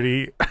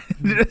security.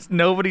 Just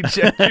nobody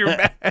checked your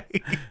bag.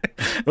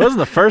 It wasn't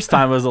the first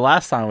time. It was the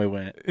last time we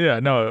went. Yeah,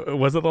 no.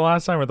 Was it the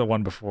last time or the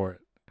one before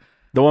it?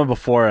 The one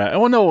before it.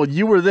 Oh no,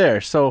 you were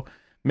there, so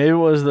maybe it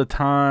was the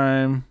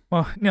time.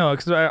 Well, no,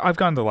 because I've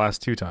gone the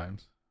last 2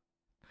 times.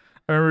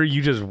 I remember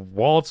you just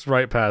waltzed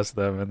right past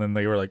them, and then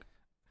they were like,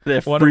 they're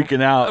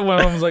freaking out. One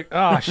of them was like,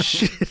 "Oh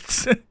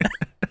shit."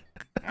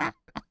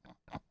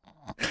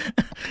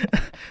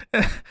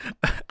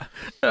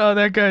 Oh,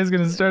 that guy's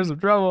gonna start some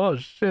trouble. Oh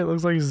shit!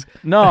 Looks like he's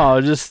I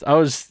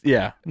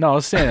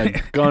was saying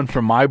a gun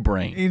from my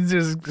brain. He's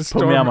just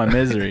put me out my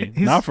misery,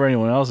 not for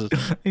anyone else's.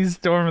 He's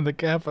storming the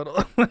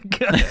Capitol.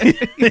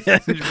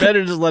 You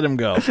better just let him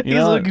go. He's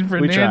looking for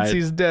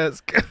Nancy's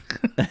desk.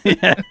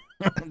 Yeah,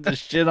 the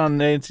shit on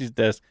Nancy's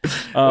desk.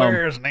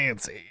 Where's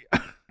Nancy?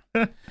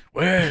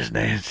 Where's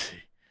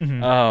Nancy?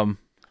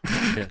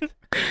 Shit.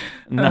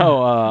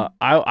 No,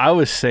 I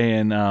was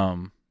saying,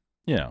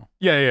 you know,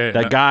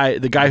 the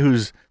guy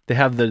who's they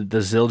have the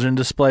Zildjian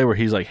display where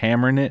he's like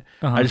hammering it.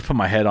 I just put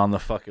my head on the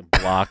fucking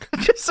block.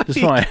 just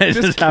put my head,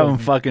 just have him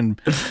fucking.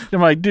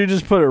 I'm like, dude,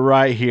 just put it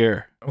right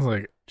here. I was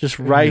like, just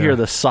right here,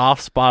 the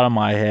soft spot on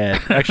my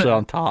head, actually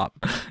on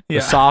top, the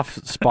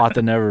soft spot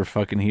that never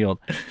fucking healed.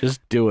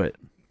 Just do it.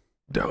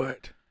 Do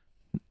it.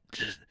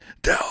 Just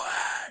do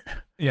it.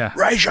 Yeah.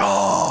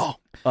 Rachel.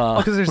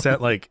 Because there's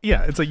that, like,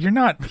 it's like you're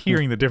not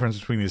hearing the difference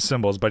between these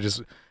symbols by just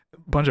a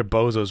bunch of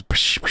bozos.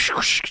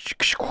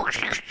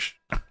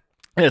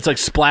 Yeah, it's like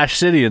Splash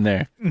City in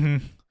there.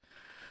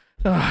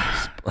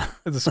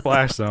 It's a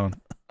splash zone.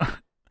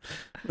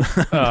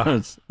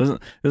 Isn't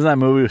that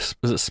movie?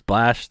 Was it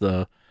Splash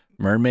the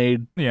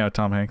mermaid? Yeah,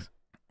 Tom Hanks.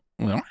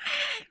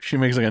 She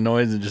makes like a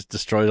noise and just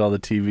destroys all the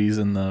TVs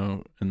in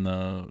the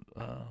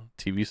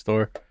TV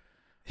store.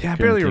 Yeah, I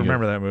barely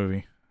remember that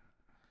movie.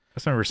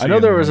 I know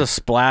there was a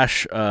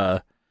Splash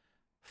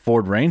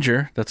Ford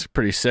Ranger. That's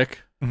pretty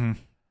sick.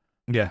 Yeah,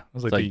 it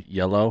was like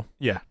yellow.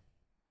 Yeah,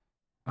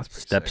 that's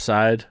pretty step sick.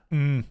 side.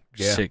 Yeah.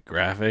 Sick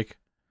graphic.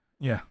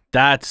 Yeah,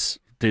 that's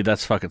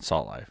fucking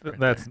Salt Life. Right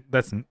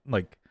that's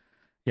like,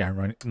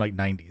 right, like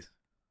 90s.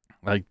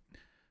 Like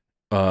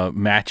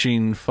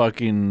matching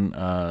fucking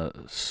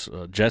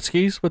jet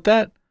skis with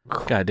that.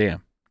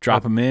 Goddamn,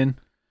 drop them in.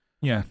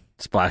 Yeah,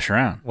 splash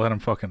around. Let them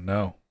fucking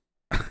know.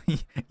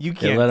 You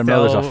can't let them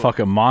know there's a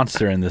fucking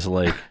monster in this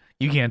lake.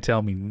 You can't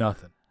tell me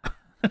nothing.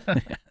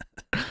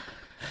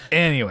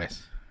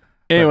 Anyways,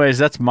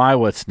 that's my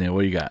what's new.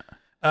 What you got?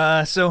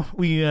 So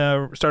we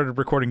started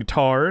recording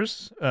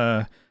guitars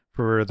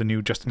for the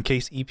new Just In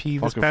Case EP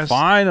this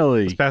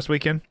past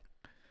weekend.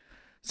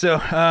 So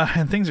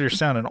and things are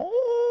sounding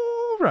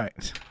all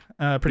right,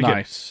 pretty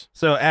nice. Good.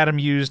 So Adam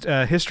used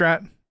his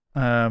Strat,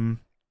 and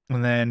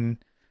then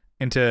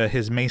into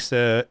his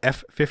Mesa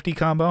F50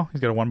 combo.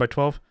 He's got a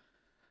 1x12.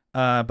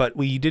 But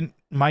we didn't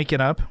mic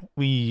it up.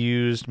 We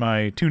used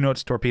my 2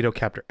 Notes Torpedo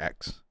Captor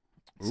X.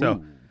 So,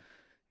 Ooh,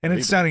 and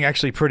it's sounding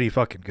actually pretty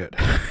fucking good.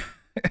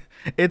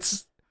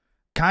 It's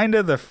kind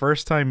of the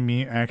first time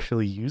me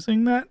actually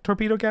using that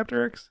Torpedo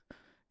Captor X,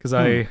 because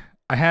I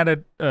had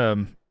it.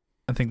 I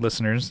think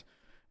listeners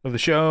of the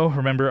show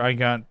remember I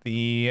got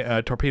the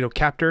Torpedo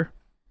Captor,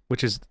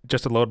 which is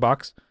just a load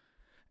box,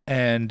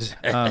 and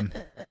I'll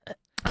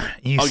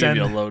give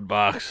you a load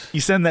box.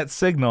 You send that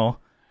signal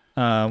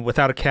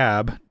without a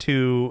cab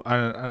to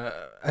I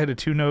had a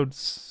 2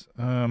 Notes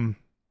IR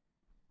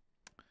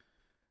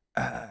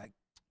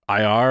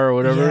or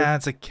whatever. Yeah,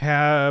 it's a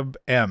cab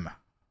M.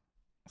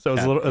 So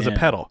it's a a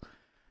pedal.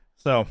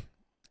 So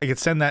I could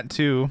send that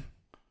to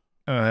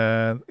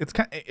it's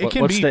kind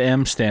what's the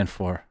M stand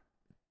for?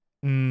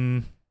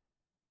 There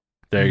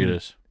it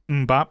is.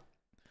 Bop.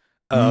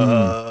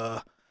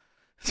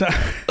 So,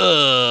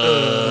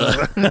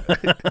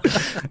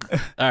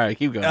 all right,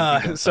 keep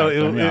going. So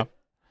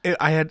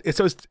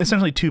it's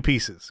essentially 2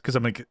 pieces, because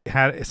I'm like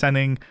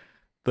sending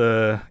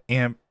the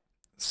amp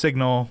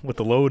signal with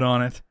the load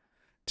on it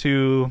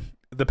to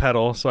the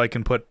pedal, so I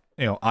can put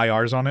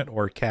IRs on it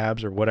or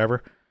cabs or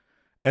whatever,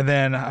 and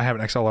then I have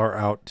an XLR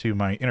out to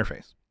my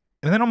interface.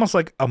 And then almost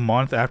like a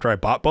month after I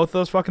bought both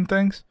those fucking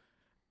things,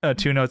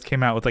 2 Notes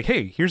came out with like,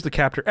 hey, here's the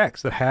Captor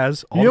X that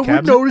has all the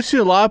cabs. We're noticing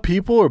a lot of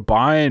people are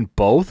buying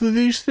both of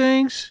these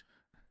things.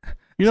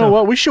 You know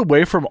what? We should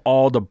wait for them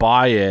all to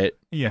buy it.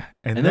 Yeah.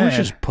 And then we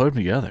just put them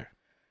together.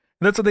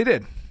 That's what they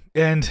did.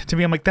 And to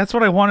me, I'm like, that's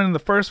what I wanted in the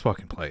first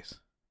fucking place.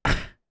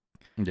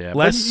 Yeah.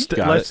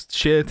 Less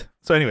shit.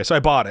 So anyway, so I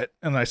bought it,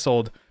 and I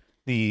sold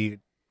the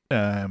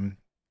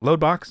load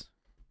box.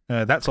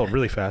 That sold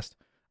really fast.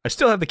 I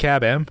still have the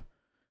Cab M,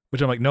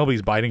 which I'm like,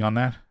 nobody's biting on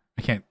that.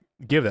 I can't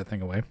give that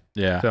thing away.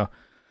 Yeah. So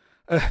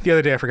the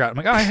other day I forgot. I'm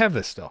like, oh, I have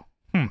this still.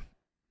 I'm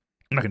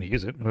not going to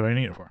use it. What do I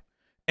need it for?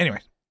 Anyway,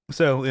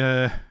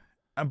 so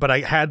but I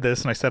had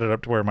this, and I set it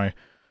up to where my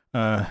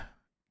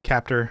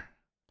Captor,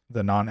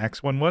 the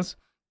non-X one, was.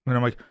 And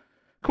I'm like,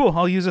 cool,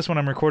 I'll use this when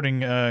I'm recording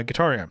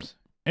guitar amps.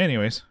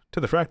 Anyways, to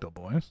the Fractal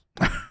boys.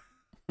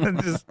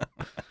 It's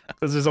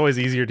just always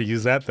easier to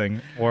use that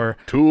thing. Or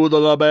to the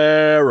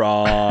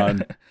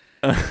LeBaron.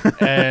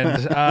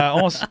 And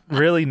almost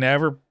really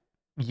never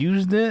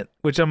used it,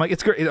 which I'm like,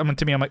 it's great. I mean,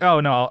 to me, I'm like, oh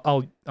no,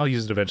 I'll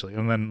use it eventually.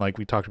 And then like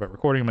we talked about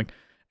recording, I'm like,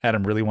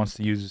 Adam really wants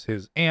to use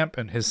his amp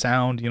and his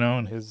sound,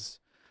 and his,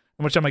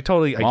 which I'm like,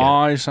 totally, I get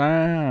my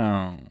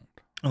sound.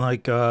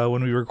 Like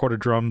when we recorded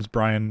drums,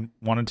 Brian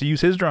wanted to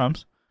use his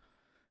drums,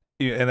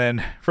 and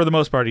then for the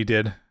most part he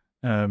did.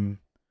 When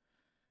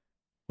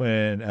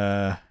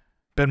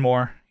Ben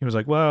Moore, he was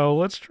like, well,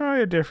 let's try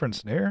a different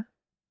snare.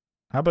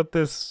 How about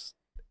this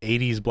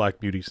 80s Black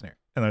Beauty snare?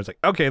 And I was like,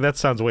 okay, that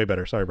sounds way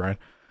better. Sorry, Brian.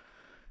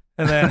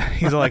 And then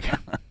he's like,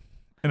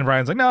 and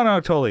Brian's like, no,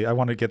 totally. I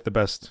want to get the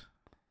best.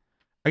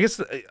 I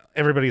guess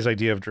everybody's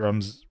idea of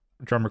drum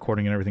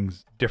recording and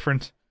everything's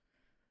different.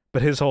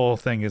 But his whole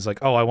thing is like,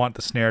 oh, I want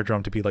the snare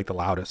drum to be like the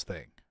loudest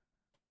thing,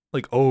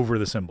 like over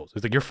the cymbals.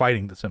 It's like you're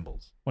fighting the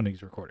cymbals when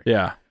he's recording.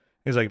 Yeah.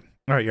 He's like,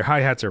 all right, your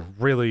hi-hats are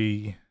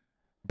really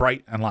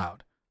bright and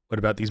loud. What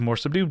about these more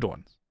subdued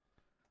ones?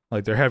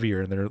 Like they're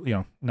heavier and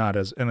they're, not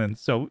as, and then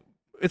so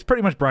it's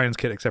pretty much Brian's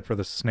kit except for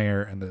the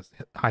snare and the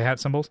hi-hat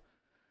cymbals.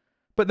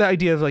 But the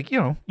idea of like,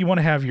 you want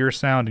to have your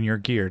sound and your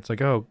gear. It's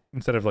like, oh,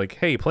 instead of like,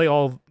 hey, play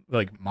all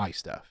like my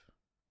stuff.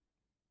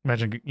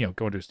 Imagine,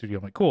 going to a studio.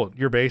 I'm like, cool,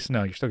 your bass.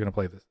 No, you're still going to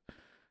play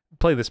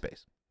this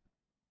bass.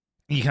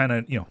 You kind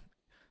of, so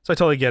I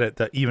totally get it,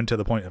 that even to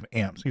the point of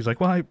amps. He's like,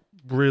 well, I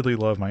really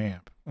love my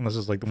amp. And this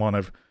is like the one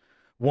I've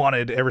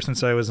wanted ever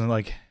since I was in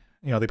like,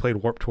 they played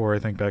Warped Tour, I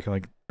think back in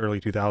like early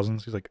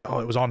 2000s. He's like, oh,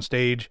 it was on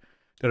stage,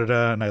 and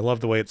I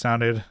loved the way it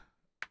sounded.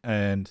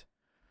 And,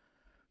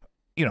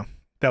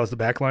 that was the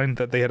backline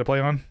that they had to play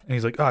on. And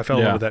he's like, oh, I fell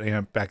in love with that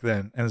amp back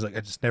then. And it's like,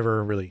 I just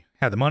never really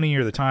had the money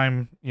or the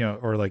time,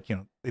 or like,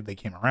 they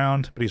came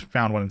around, but he's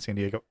found one in San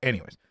Diego.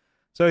 Anyways.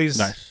 So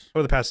he's,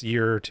 over the past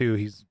year or two,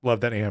 he's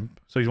loved that amp.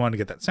 So he's wanted to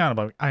get that sound.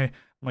 But I'm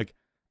like,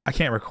 I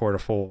can't record a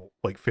full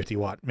like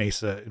 50-watt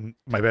Mesa in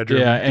my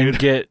bedroom. Yeah, and you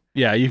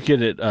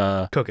get it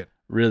cooking.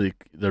 Really,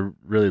 the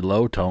really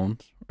low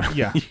tones.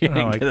 Yeah. You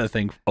can't get that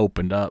thing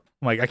opened up.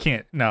 I'm like, I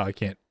can't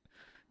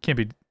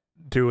be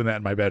doing that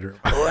in my bedroom.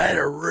 Let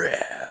it rip.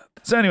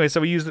 So anyway, so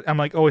we used it. I'm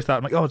like, oh,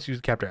 let's use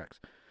the Captor X.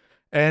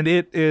 And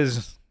it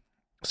is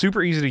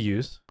super easy to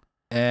use,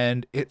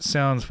 and it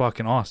sounds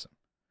fucking awesome.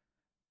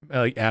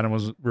 Like Adam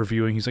was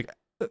reviewing, he's like,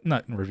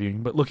 not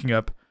reviewing, but looking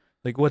up,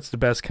 like, what's the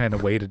best kind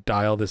of way to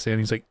dial this in?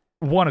 He's like,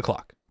 1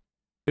 o'clock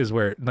is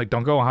where, like,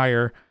 don't go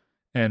higher,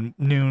 and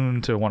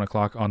noon to 1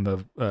 o'clock on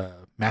the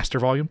master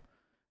volume.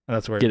 And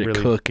that's where it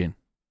really cooking.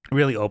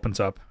 Really opens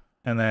up.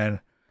 And then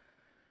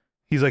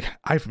he's like,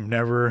 I've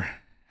never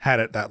had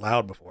it that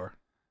loud before.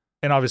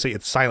 And obviously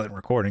it's silent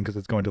recording because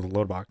it's going to the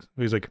load box.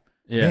 He's like,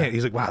 Yeah. man,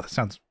 he's like, wow, that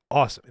sounds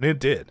awesome. And it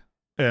did.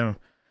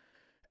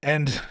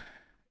 And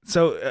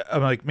so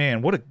I'm like,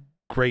 man, what a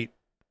great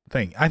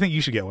thing. I think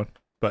you should get one,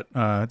 but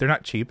they're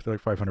not cheap. They're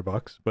like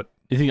 $500. But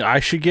You think I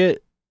should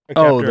get? a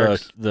Oh, Captor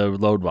X. the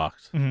load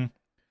box. Mm-hmm.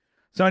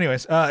 So,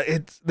 anyways,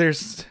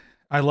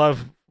 I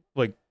love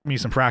like me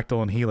some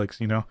Fractal and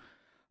Helix, you know,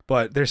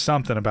 but there's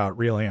something about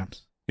real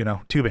amps, you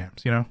know, tube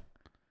amps, you know,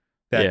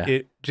 that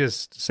it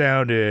just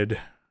sounded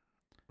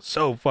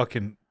so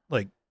fucking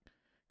like,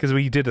 because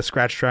we did a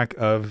scratch track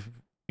of,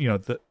 you know,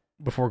 the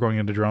before going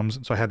into drums,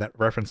 and so I had that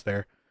reference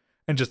there,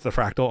 and just the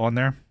Fractal on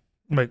there.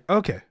 I'm like,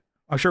 okay,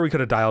 I'm sure we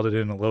could have dialed it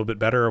in a little bit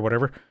better or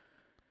whatever,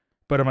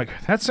 but I'm like,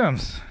 that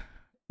sounds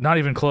not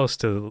even close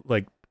to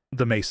like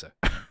the Mesa.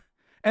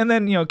 And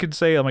then, you know, could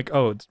say, I'm like,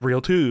 oh, it's real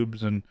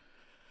tubes and,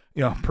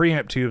 you know,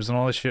 preamp tubes and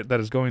all this shit that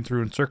is going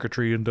through in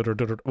circuitry and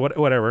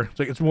whatever. It's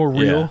like, it's more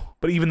real. Yeah.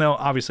 But even though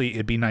obviously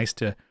it'd be nice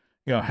to,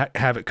 you know,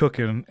 have it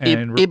cooking.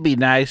 And It'd be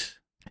nice.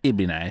 It'd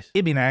be nice.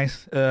 It'd be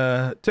nice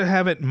to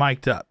have it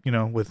mic'd up, you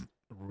know, with,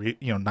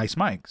 you know, nice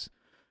mics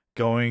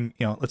going,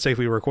 you know, let's say if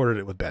we recorded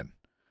it with Ben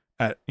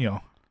at, you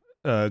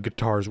know,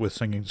 Guitars with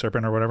Singing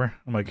Serpent or whatever.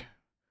 I'm like,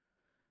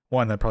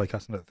 one, that probably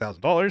cost another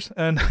 $1,000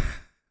 and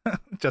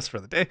just for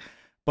the day.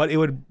 But it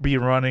would be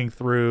running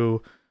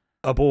through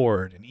a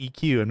board and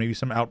EQ and maybe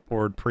some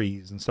outboard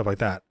pre's and stuff like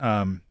that.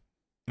 And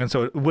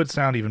so it would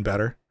sound even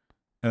better,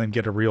 and then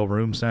get a real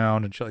room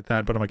sound and shit like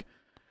that. But I'm like,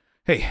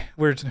 hey,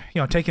 we're,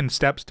 you know, taking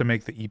steps to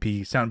make the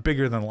EP sound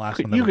bigger than the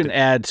last one. You can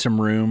add some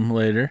room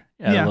later.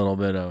 Add Yeah. a little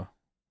bit of,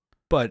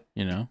 but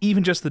you know,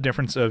 even just the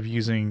difference of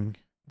using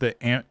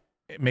the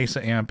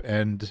Mesa amp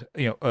and,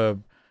 you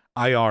know,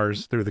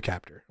 IRs through the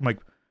Captor. I'm like,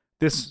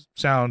 this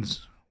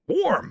sounds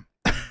warm.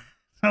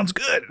 Sounds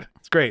good.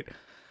 It's great.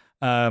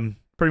 Pretty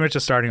much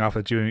just starting off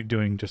with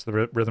doing just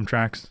the rhythm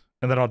tracks,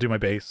 and then I'll do my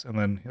bass, and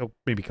then he'll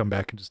maybe come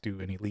back and just do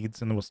any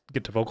leads, and then we'll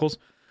get to vocals.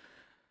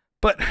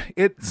 But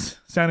it's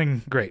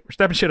sounding great. We're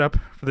stepping shit up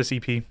for this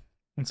EP,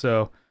 and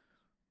so,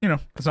 you know,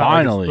 it's not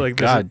finally, like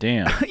god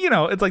damn. you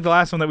know, it's like the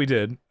last one that we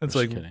did. It's Just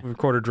like kidding. we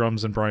recorded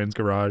drums in Brian's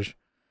garage,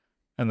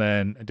 and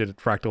then I did a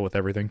Fractal with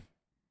everything.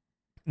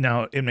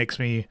 Now it makes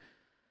me,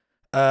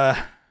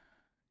 yeah,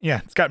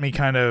 it's got me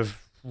kind of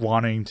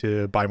wanting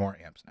to buy more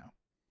amps now,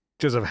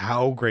 because of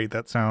how great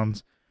that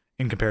sounds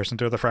in comparison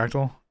to the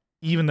Fractal,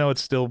 even though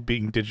it's still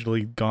being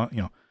digitally gone,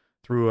 you know,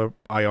 through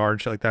a IR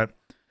and shit like that.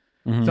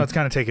 Mhm. So it's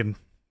kind of taking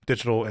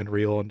digital and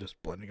real and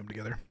just blending them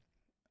together.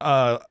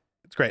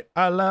 It's great.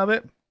 I love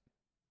it.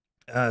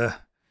 It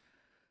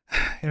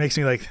makes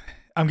me like,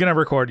 I'm gonna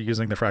record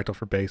using the Fractal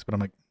for bass, but I'm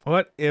like,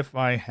 what if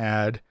I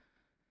had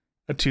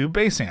a tube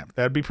bass amp?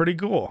 That'd be pretty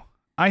cool.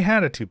 I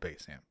had a tube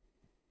bass amp,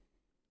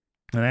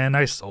 and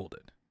I sold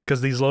it.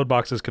 Because these load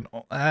boxes can,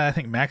 I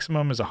think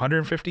maximum is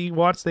 150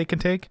 watts they can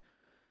take,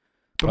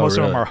 but most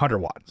of them are 100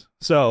 watts.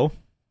 So,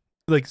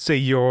 like, say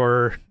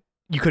you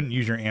couldn't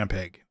use your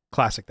Ampeg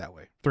Classic that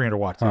way. 300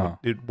 watts,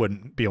 it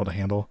wouldn't be able to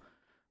handle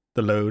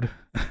the load.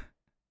 It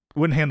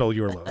wouldn't handle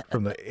your load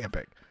from the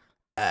Ampeg.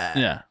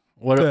 Yeah.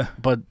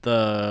 But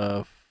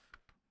the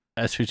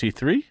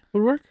SVT3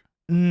 would work?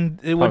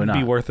 It wouldn't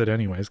be worth it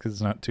anyways because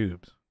it's not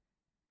tubes.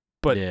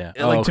 But yeah.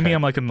 To me,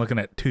 I'm looking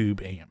at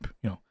tube amp,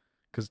 you know,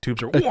 because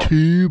tubes are warm. A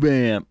tube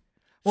amp.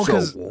 Well,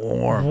 because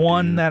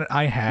one dude. that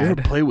I You had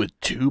ever play with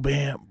tube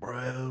amp,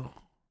 bro?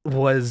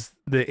 was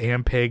the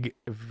Ampeg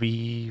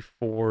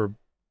V4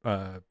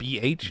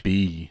 BH.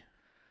 B.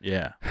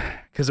 Yeah.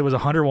 Because it was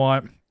 100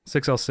 watt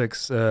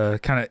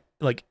 6L6 kind of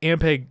like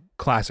Ampeg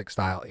classic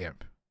style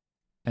amp,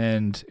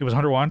 and it was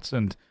 100 watts.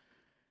 And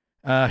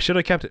should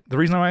have kept it. The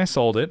reason why I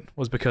sold it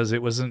was because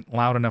it wasn't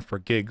loud enough for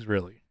gigs,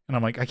 really. And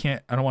I'm like, I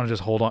don't want to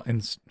just hold on.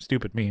 And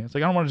stupid me, it's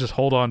like I don't want to just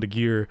hold on to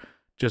gear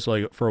just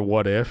like for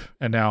what if.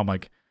 And now I'm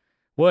like,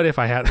 what if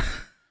I had?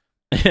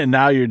 And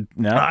now you're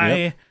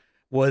I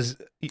was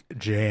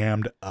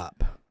jammed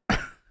up.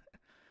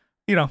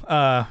 You know,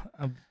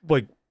 I'm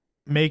like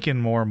making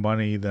more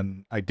money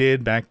than I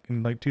did back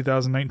in like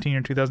 2019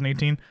 or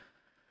 2018.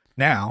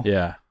 Now,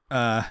 yeah.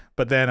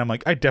 But then I'm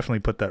like, I definitely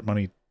put that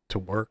money to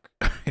work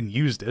and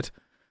used it.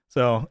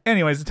 So,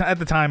 anyways, at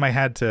the time I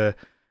had to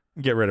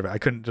get rid of it. I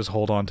couldn't just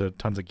hold on to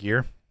tons of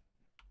gear.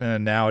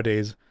 And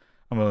nowadays,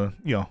 I'm a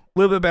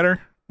little bit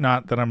better.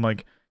 Not that I'm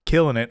like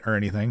killing it or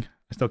anything.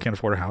 I still can't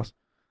afford a house.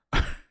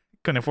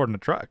 Couldn't afford a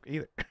truck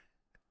either.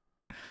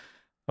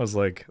 I was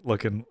like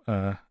looking,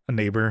 a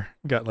neighbor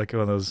got like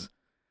one of those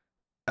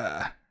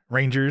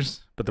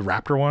Rangers, but the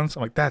Raptor ones.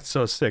 I'm like, that's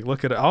so sick.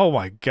 Look at it. Oh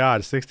my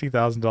God,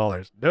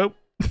 $60,000. Nope.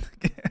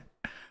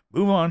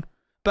 Move on.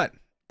 But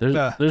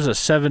there's a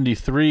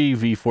 73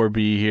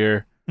 V4B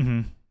here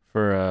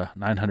for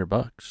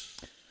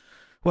 $900.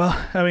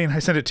 Well, I mean, I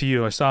sent it to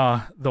you. I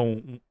saw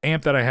the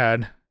amp that I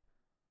had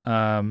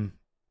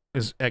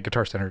is at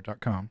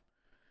guitarcenter.com.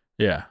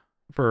 Yeah.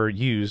 For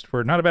used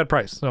for not a bad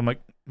price. So I'm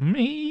like,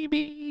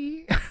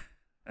 maybe.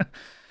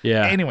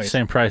 Yeah. Anyways.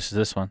 Same price as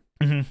this one.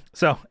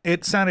 So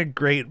it sounded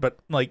great, but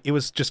like it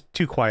was just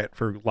too quiet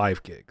for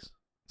live gigs.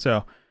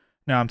 So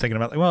now I'm thinking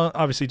about, like, well,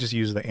 obviously just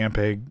use the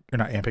Ampeg, or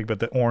not Ampeg, but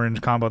the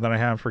orange combo that I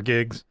have for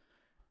gigs.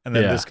 And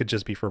then this could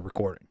just be for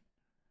recording.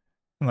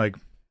 Like,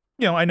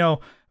 I know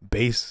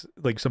bass,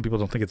 like some people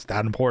don't think it's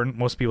that important.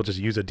 Most people just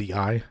use a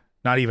DI,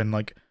 not even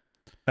like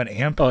an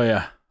amp. Oh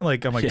yeah.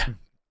 Like I'm like,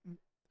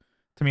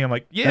 to me, I'm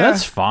like, yeah,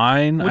 that's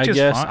fine. I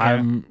guess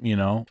fine,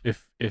 I'm,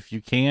 if you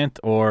can't,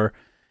 or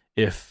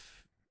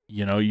if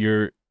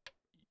you're,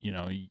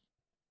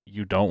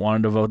 you don't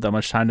want to devote that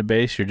much time to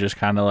bass, you're just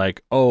kind of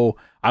like, oh,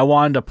 I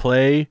wanted to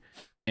play,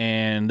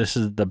 and this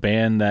is the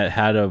band that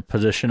had a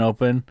position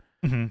open.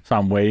 So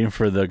I'm waiting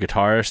for the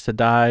guitarist to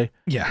die.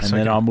 Yeah. And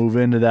then I'll move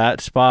into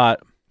that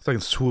spot. So I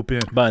can swoop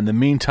in. But in the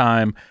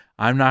meantime,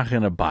 I'm not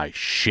going to buy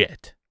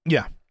shit.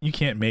 Yeah. You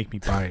can't make me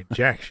buy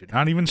jack shit.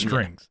 Not even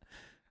strings.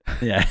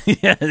 Yeah.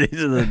 These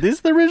are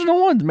the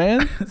original ones,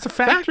 man. It's a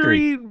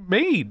factory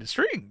made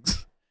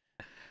strings.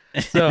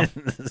 So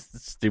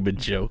stupid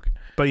joke.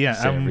 But yeah,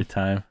 every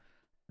time.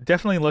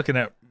 Definitely looking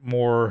at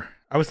more.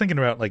 I was thinking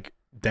about like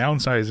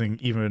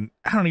downsizing even.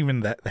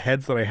 The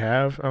heads that I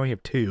have. I only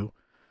have 2.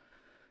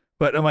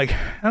 But I'm like,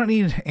 I don't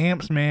need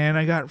amps, man.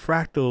 I got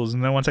fractals.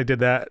 And then once I did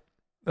that,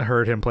 I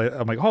heard him play.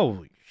 I'm like,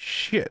 holy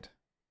shit.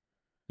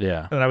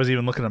 Yeah. And I was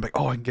even looking, I'm like,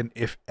 oh, I can get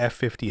an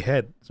F50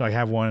 head. So I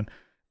have one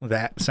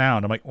that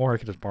sound. I'm like, or I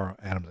could just borrow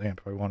Adam's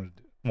amp if I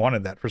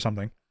wanted that for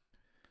something.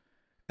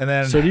 And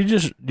then. So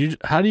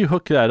how do you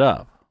hook that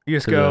up? You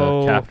just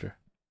go capture.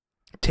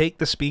 Take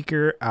the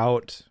speaker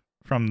out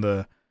from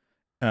the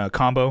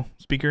combo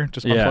speaker.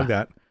 Just unplug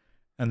that.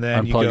 And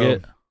then you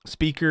go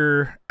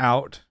speaker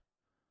out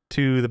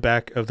to the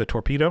back of the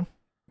torpedo,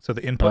 so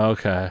the input.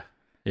 Okay.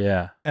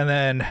 Yeah. And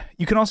then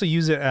you can also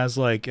use it as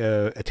like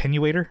a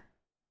attenuator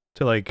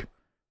to like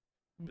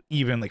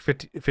even like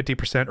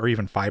 50% or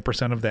even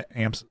 5% of the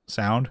amp's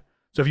sound.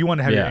 So if you want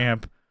to have your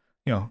amp,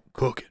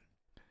 cooking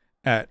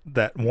at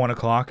that 1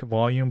 o'clock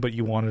volume, but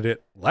you wanted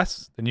it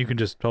less, then you can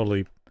just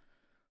totally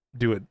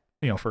do it,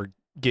 for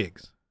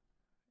gigs.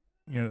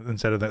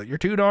 Instead of that, you're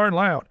too darn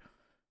loud.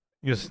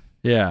 You just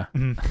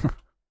to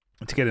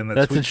get in that.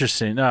 That's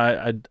interesting.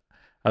 No,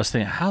 I was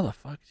thinking, how the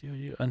fuck do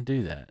you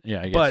undo that?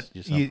 Yeah, I guess.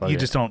 But you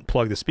just don't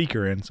plug the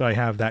speaker in, so I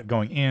have that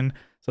going in,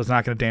 so it's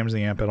not going to damage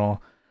the amp at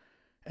all.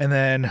 And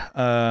then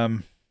I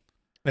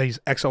use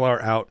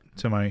XLR out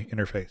to my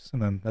interface,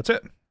 and then that's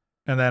it.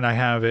 And then I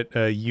have it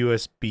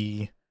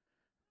USB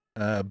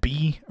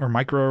B or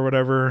micro or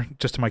whatever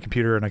just to my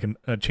computer, and I can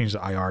change the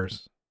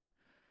IRs.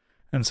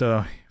 And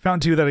so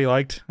found 2 that I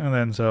liked, and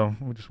then so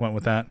we just went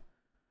with that.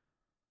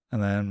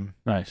 And then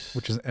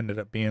which ended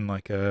up being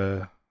like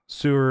a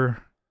Sewer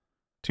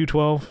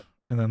 212,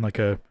 and then like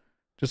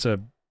just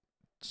a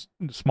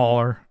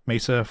smaller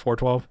Mesa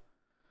 412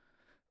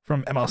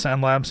 from ML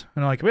Sound Labs.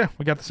 And I'm like, yeah,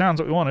 we got the sounds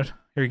that we wanted.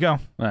 Here you go.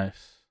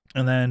 Nice.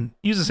 And then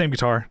use the same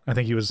guitar. I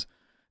think he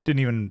didn't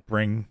even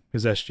bring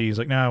his SG. He's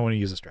like, no, I want to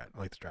use the Strat. I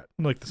like the Strat.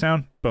 I like the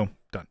sound. Boom,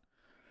 done.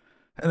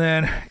 And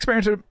then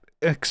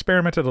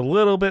experimented a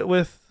little bit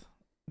with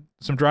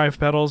some drive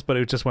pedals, but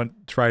it just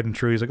went tried and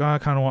true. He's like, oh, I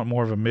kind of want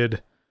more of a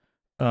mid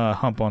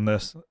hump on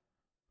this.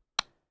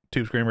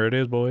 Tube Screamer it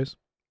is, boys.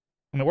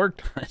 And it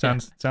worked.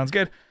 Sounds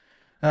good.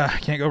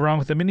 Can't go wrong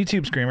with a mini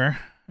Tube Screamer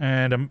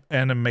and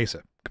a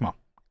Mesa.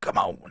 Come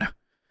on.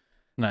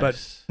 Nice.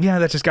 But yeah,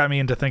 that just got me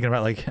into thinking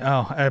about like,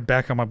 oh, I'm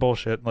back on my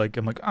bullshit. Like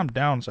I'm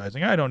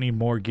downsizing. I don't need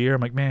more gear.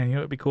 I'm like, man,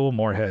 it'd be cool,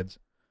 more heads.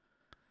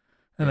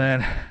 And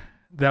then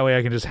that way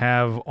I can just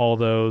have all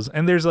those.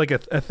 And there's like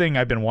a thing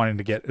I've been wanting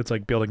to get. It's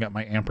like building up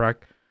my amp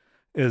rack.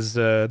 There's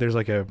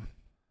like a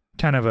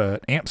kind of a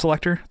amp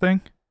selector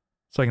thing,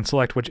 so I can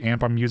select which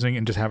amp I'm using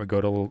and just have it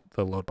go to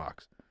the load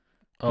box.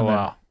 Oh,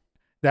 wow.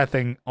 That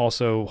thing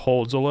also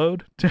holds a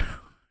load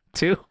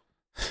too.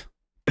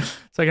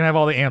 So I can have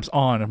all the amps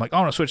on. I'm like, I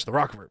want to switch to the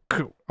Rockefeller.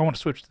 Cool. I want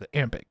to switch to the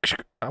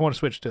Ampeg. I want to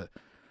switch to,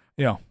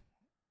 a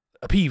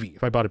PV.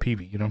 If I bought a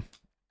PV,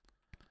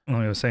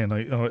 I was saying,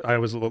 like, I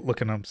was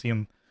looking, I'm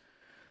seeing,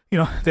 they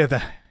have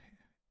the,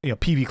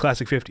 PV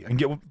Classic 50. I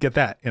can get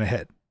that in a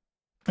head.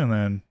 And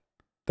then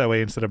that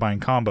way, instead of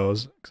buying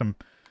combos, because I'm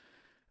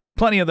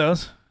plenty of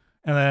those.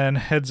 And then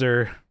heads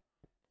are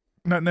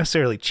not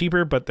necessarily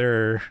cheaper, but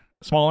they're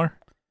smaller.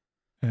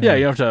 Yeah,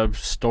 you have to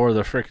store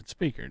the freaking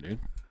speaker, dude.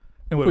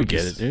 And we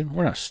get it, dude.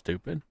 We're not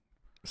stupid.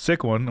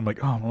 Sick one. I'm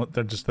like, oh, well,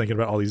 they're just thinking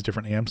about all these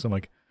different amps. I'm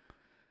like,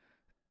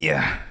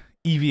 yeah,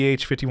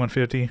 EVH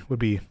 5150 would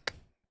be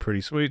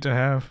pretty sweet to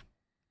have.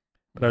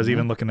 But I was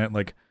even looking at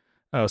like,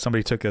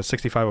 somebody took a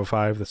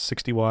 6505, the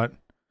 60 watt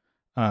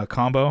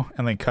combo,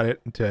 and then cut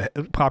it into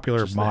a popular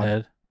just mod. The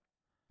head.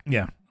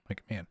 Yeah,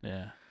 like man,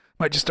 yeah,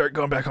 might just start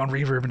going back on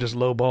reverb and just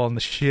lowballing the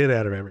shit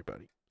out of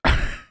everybody.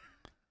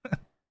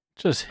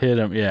 Just hit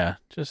him, yeah.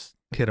 Just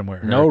hit him where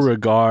it no hurts.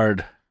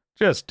 regard.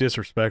 Just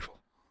disrespectful.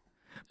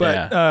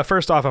 But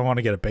first off, I want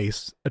to get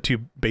a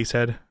tube bass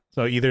head.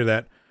 So either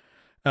that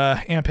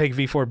Ampeg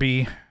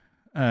V4B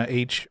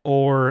H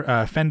or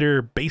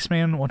Fender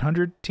Bassman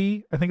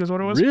 100T, I think is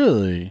what it was.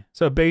 Really?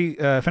 So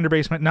Fender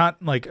Bassman,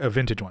 not like a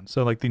vintage one.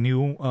 So like the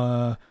new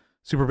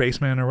Super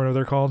Bassman or whatever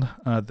they're called.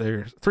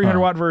 Their 300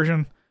 watt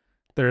version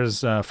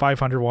There's a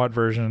 500-watt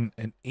version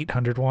and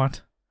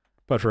 800-watt,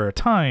 but for a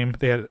time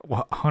they had a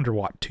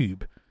 100-watt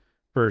tube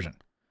version,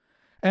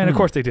 and of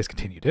course they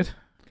discontinued it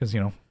because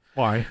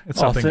why? It's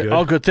something good.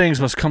 All good things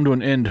must come to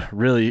an end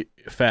really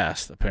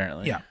fast,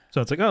 apparently. Yeah.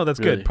 So it's like, oh, that's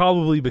Really? good.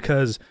 Probably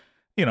because,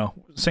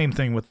 same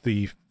thing with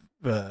the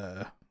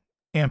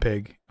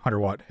Ampeg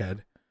 100-watt head.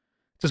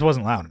 It just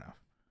wasn't loud enough.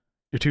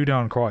 You're too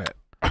darn quiet.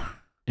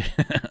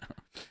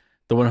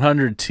 The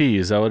 100T,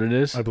 is that what it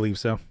is? I believe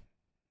so.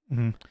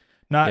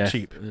 Not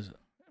cheap.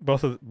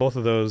 Both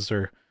of those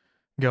are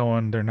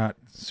going. They're not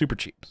super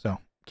cheap. So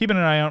keeping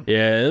an eye out.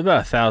 Yeah, it's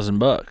about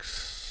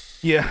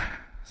 $1,000. Yeah.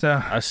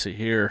 So I see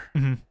here.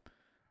 And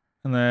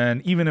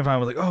then even if I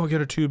was like, oh,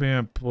 get a tube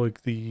amp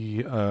like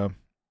the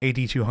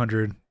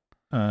AD200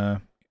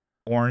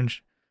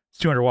 orange, it's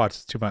 200 watts.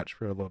 It's too much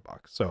for a load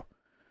box. So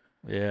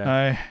yeah,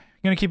 I'm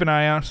gonna keep an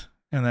eye out.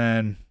 And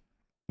then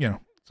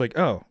it's like,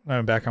 oh,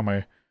 I'm back on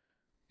my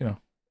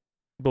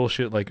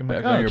bullshit. Like, I'm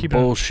like, oh, your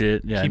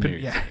bullshit.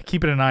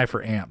 Keeping an eye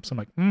for amps. I'm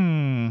like,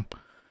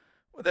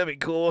 would that be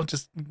cool?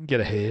 Just get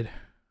ahead,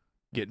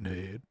 getting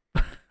ahead.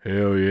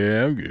 Hell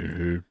yeah, I'm getting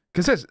ahead.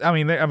 Because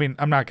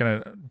I'm not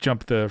gonna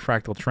jump the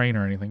fractal train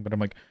or anything, but I'm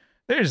like,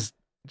 there's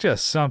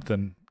just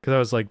something. Because I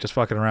was like just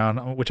fucking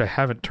around, which I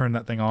haven't turned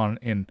that thing on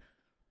in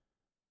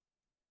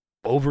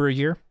over a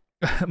year.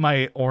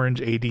 My orange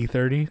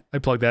AD30, I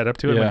plugged that up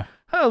to it. I'm like,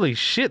 holy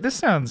shit, this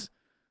sounds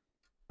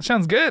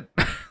good.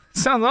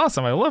 Sounds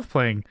awesome. I love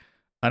playing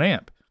an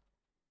amp.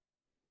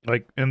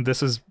 Like, and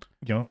this is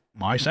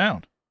my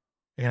sound.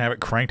 I can have it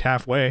cranked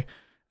halfway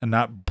and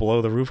not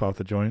blow the roof off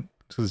the joint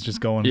because it's just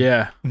going.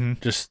 Yeah,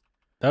 just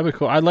that'd be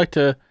cool. I'd like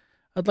to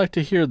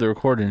hear the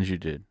recordings you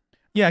did.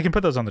 Yeah, I can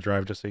put those on the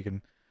drive just so you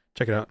can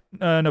check it out.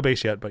 No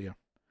bass yet, but yeah.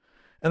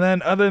 And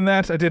then other than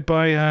that, I did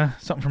buy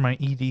something for my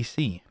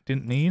EDC.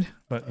 Didn't need,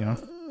 but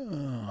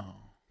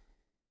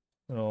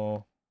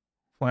little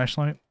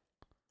flashlight.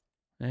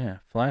 Yeah,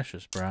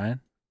 flashes, Brian.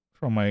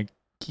 From my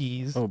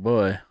keys. Oh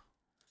boy.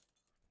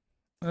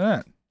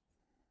 That.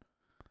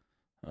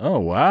 Oh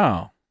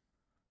wow.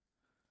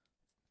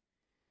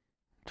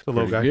 The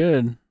low guy.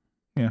 Good.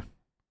 Yeah.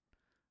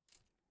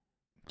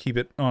 Keep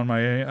it on my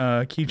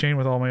keychain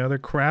with all my other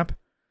crap.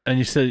 And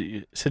you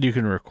said you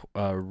can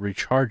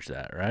recharge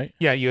that, right?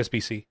 Yeah,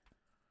 USB-C.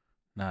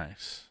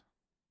 Nice.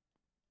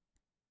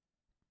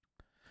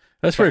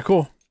 That's very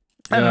cool.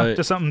 I don't know,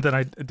 just something that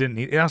I didn't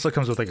need. It also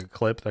comes with like a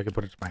clip that I could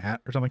put it to my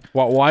hat or something.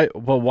 Why?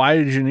 But why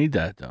did you need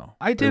that though?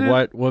 I didn't.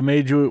 What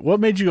made you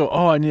go?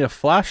 Oh, I need a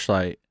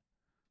flashlight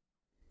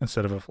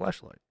instead of a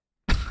flashlight.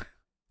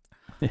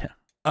 Yeah.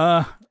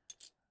 I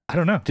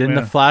don't know. Didn't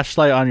the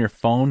flashlight on your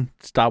phone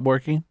stop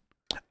working?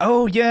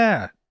 Oh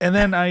yeah, and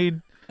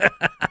then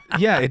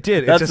yeah, it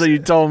did. That's what you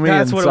told me.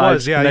 That's what it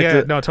was.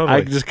 Yeah, no,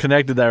 totally. I just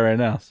connected that right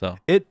now. So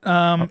it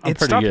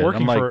stopped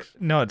working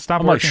it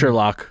stopped I'm working. like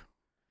Sherlock.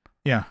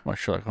 Yeah, I'm like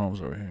Sherlock Holmes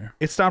over here.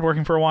 It stopped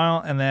working for a while,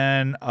 and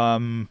then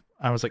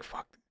I was like,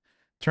 fuck.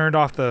 Turned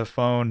off the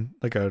phone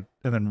and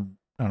then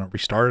I don't know,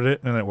 restarted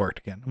it, and then it worked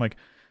again. I'm like,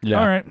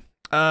 all right.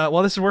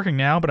 Well, this is working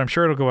now, but I'm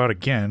sure it'll go out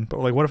again. But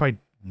like, what if I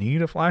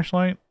need a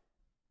flashlight?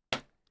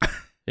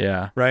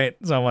 Yeah. Right.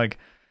 So I'm like,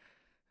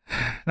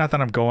 not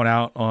that I'm going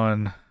out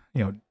on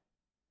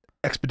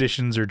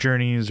expeditions or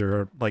journeys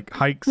or like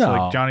hikes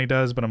like Johnny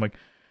does, but I'm like,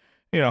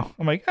 I don't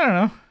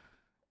know.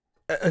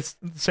 It's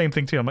the same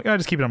thing too. I'm like, I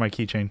just keep it on my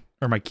keychain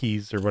or my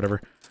keys or whatever,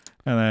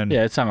 and then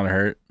it's not gonna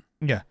hurt.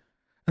 Yeah,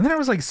 and then I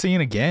was like seeing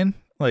again,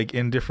 like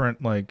in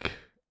different like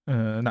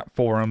not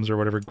forums or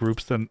whatever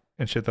groups and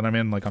shit that I'm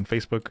in, like on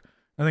Facebook.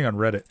 I think on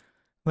Reddit.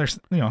 There's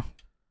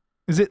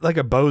is it like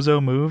a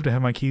bozo move to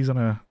have my keys on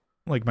a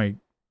like my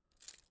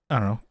I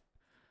don't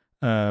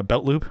know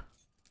belt loop?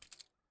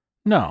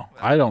 No,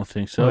 I don't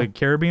think so. Like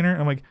carabiner.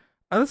 I'm like,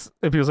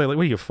 people say like,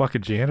 what are you, a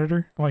fucking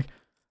janitor? I'm like,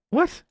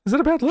 what? Is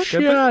that a bad look?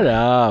 Shut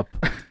up.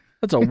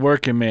 That's a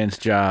working man's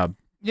job.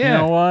 Yeah. You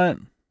know what?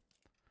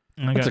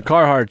 That's a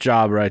Carhartt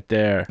job right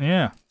there.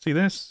 Yeah. See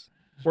this?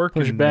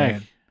 Working. Push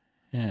back.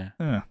 Man.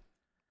 Yeah.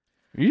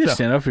 You just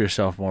stand up for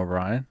yourself more,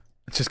 Brian.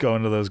 Just go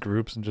into those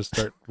groups and just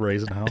start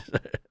raising hell.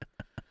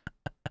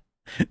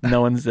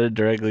 No one said it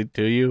directly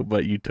to you,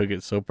 but you took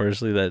it so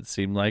personally that it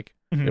seemed like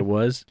it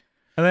was.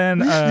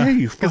 And then,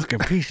 you fucking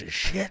piece of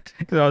shit.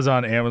 Because I was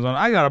on Amazon,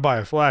 I gotta buy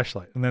a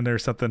flashlight, and then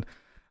there's something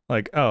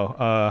like,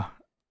 I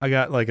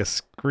got like a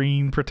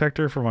screen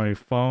protector for my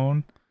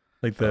phone,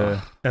 like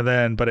but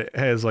it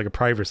has like a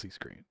privacy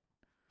screen.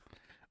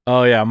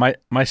 Oh yeah,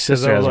 my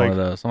sister has one of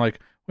those. I'm like,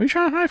 what are you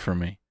trying to hide from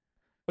me?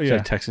 Well, she's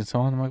like texting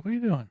someone. I'm like, what are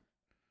you doing?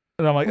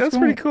 And I'm like, that's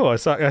pretty cool. I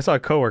saw a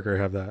coworker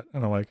have that,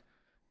 and I'm like,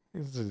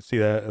 you see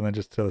that, and then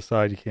just to the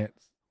side, you're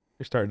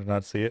starting to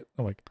not see it.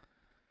 I'm like,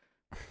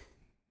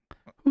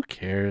 who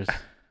cares?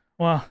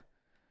 Well,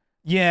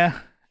 yeah.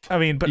 I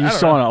mean, but you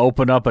just want to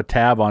open up a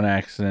tab on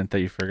accident that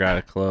you forgot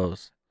to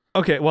close.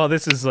 Okay, well,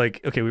 this is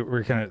like,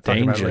 we're kind of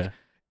talking about like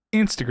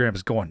Instagram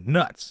is going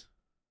nuts.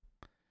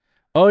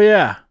 Oh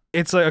yeah,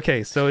 it's like,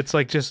 okay, so it's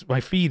like just my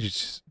feed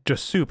is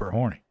just super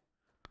horny.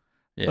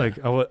 Yeah,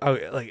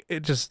 like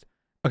it just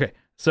okay.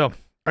 So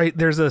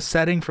there's a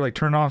setting for like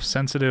turn off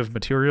sensitive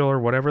material or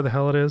whatever the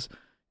hell it is.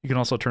 You can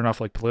also turn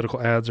off like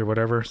political ads or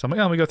whatever. So I'm like,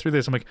 oh, let me go through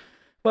this. I'm like,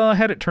 well, I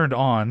had it turned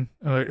on.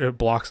 It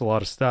blocks a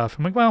lot of stuff.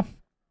 I'm like, well,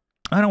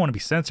 I don't want to be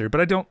censored,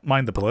 but I don't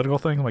mind the political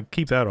thing. I'm like,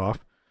 keep that off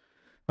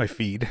my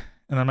feed.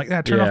 And I'm like,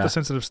 yeah, turn off the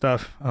sensitive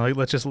stuff. Like,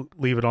 let's just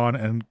leave it on.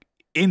 And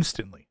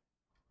instantly,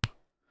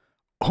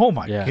 oh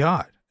my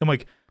God. I'm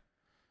like,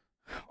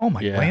 oh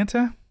my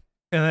Lanta.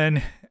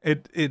 And then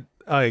it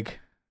like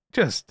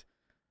just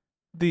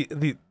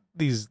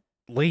these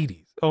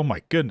ladies. Oh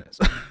my goodness.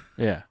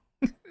 Yeah.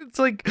 It's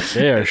like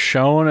they are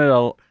showing it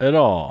all.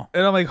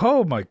 And I'm like,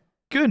 oh my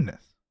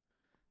goodness.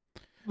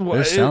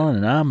 They're selling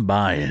and I'm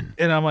buying.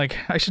 And I'm like,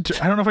 I should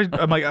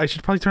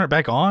probably turn it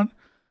back on.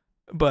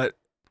 But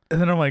and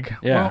then I'm like,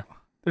 well,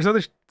 there's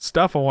other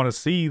stuff I want to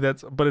see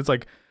but it's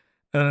like,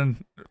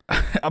 and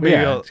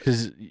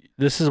because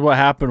this is what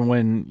happened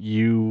when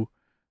you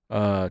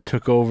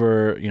took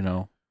over,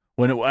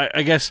 when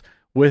I guess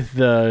with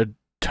the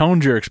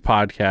Tone Jerks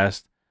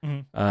podcast,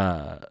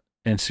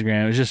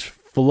 Instagram, it was just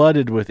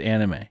flooded with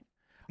anime. Yeah.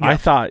 I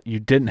thought you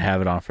didn't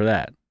have it on for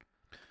that.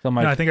 So I'm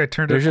like, no, I think I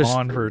turned it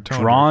on for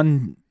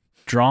Tone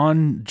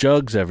drawn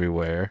jugs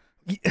everywhere.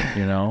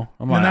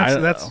 I'm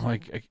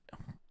like,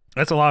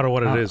 that's a lot of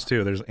what it is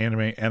too. There's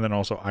anime and then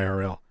also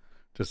IRL,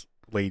 just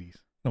ladies.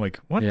 I'm like,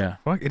 what the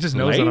fuck? It just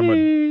knows that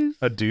I'm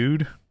a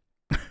dude.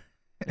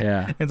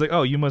 Yeah. It's like,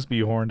 oh, you must be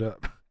horned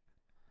up.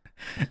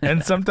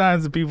 And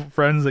sometimes the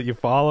friends that you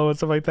follow and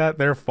stuff like that,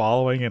 they're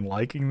following and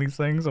liking these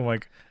things. I'm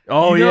like,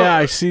 oh yeah,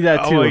 I see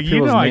that too. I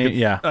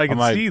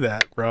can see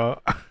that, bro.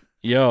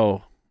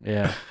 Yo,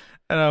 yeah.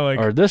 And I'm like,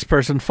 or this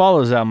person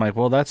follows that. I'm like,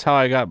 well, that's how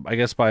I got, I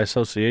guess, by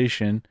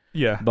association.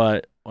 Yeah.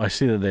 But I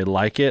see that they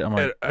like it. I'm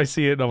like, I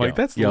see it. And I'm like,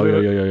 that's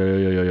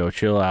yo,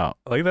 chill out.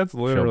 Like that's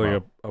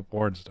literally a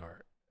porn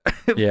star.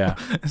 Yeah.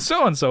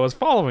 So and so is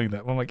following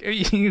them. I'm like,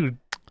 hey, you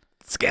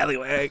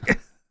scallywag.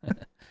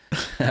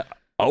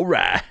 All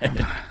right.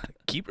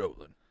 Keep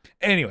rolling.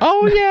 Anyway.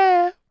 Oh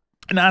yeah.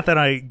 Not that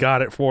I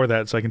got it for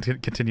that, so I can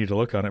continue to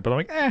look on it. But I'm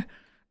like,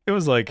 it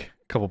was like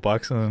a couple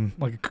bucks, and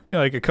then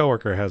like a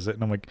coworker has it,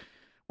 and I'm like,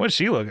 what's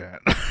she looking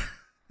at?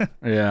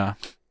 Yeah.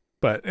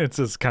 But it's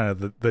just kind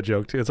of the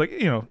joke too. It's like,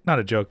 not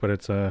a joke, but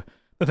it's the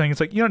thing.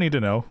 It's like, you don't need to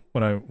know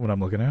what I'm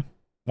looking at.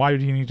 Why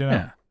do you need to know?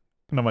 Yeah.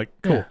 And I'm like,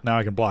 cool. Now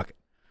I can block it.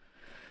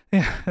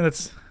 Yeah, and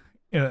that's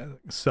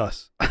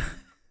sus.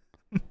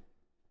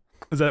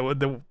 Is that what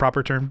the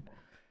proper term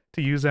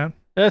to use that?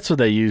 That's what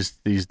they use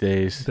these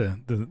days.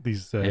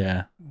 These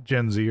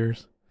Gen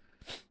Zers.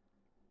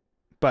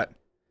 But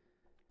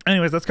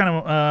anyways, that's kind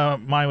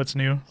of my what's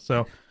new.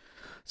 So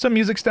some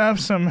music stuff,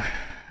 some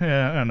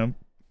I don't know,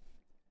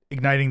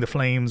 igniting the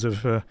flames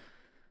of I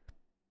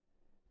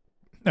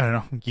don't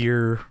know,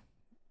 gear.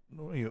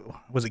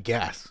 Was it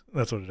gas?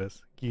 That's what it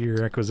is.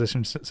 Gear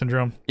acquisition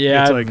syndrome.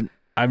 Yeah,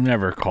 I've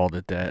never called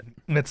it that.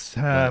 It's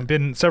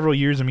been several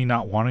years of me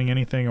not wanting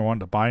anything or wanting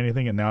to buy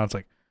anything, and now it's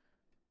like,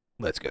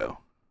 let's go.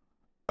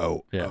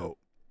 Oh.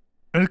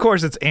 And of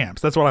course, it's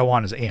amps. That's what I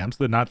want is amps,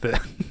 not the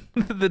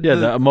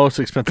the most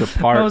expensive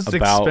part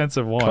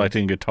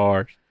collecting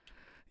guitars.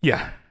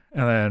 Yeah,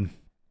 and then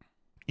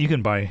you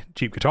can buy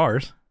cheap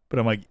guitars, but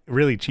I'm like,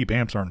 really cheap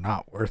amps are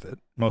not worth it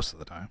most of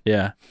the time.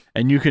 Yeah,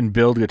 and you can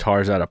build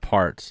guitars out of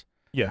parts.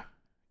 Yeah,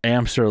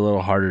 amps are a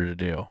little harder to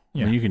do.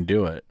 Yeah, I mean, you can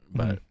do it,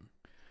 but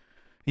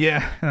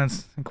yeah, and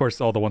that's of course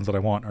all the ones that I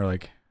want are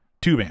like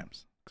tube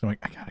amps. Because I'm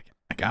like, I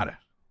got it.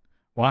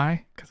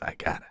 Why? Because I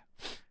got it.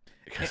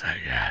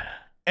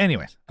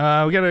 Anyways, we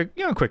got a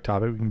quick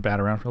topic we can bat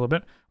around for a little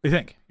bit. What do you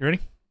think? You ready?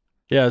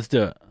 Yeah, let's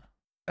do it.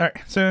 All right,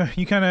 so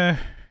you kind of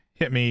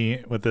hit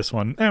me with this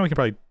one, and we can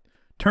probably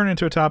turn it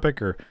into a topic,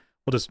 or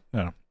we'll just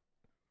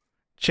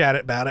chat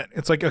about it.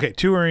 It's like, okay,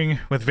 touring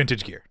with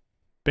vintage gear,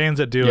 bands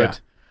that do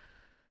it,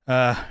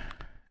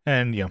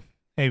 and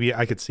maybe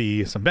I could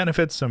see some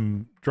benefits,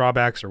 some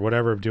drawbacks, or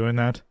whatever of doing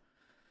that.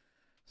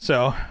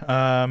 So,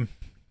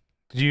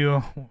 did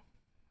you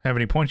have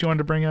any points you wanted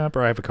to bring up,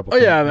 or I have a couple?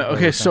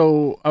 Okay.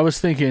 So I was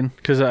thinking,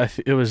 because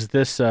it was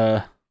this,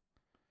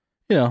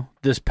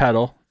 this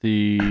pedal,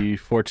 the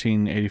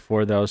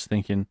 1484, that I was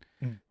thinking,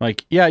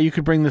 like, yeah, you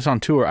could bring this on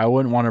tour. I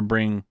wouldn't want to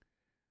bring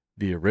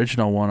the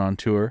original one on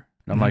tour.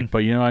 And I'm like,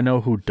 but I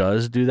know who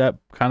does do that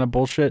kind of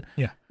bullshit.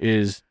 Yeah,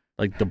 is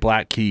like the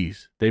Black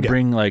Keys. They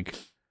bring like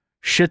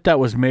shit that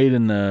was made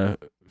in the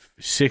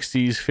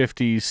 60s,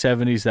 50s,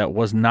 70s that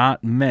was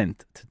not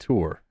meant to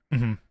tour.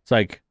 Mm-hmm. It's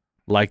like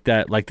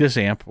that, like this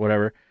amp,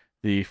 whatever,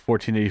 the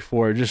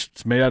 1484,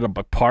 it's made out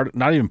of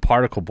not even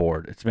particle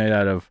board. It's made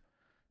out of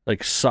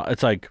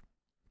it's like,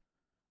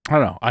 I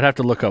don't know. I'd have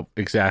to look up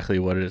exactly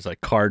what it is, like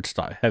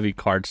cardstock, heavy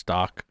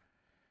cardstock,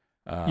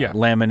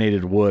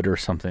 laminated wood or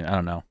something. I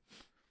don't know.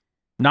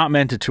 Not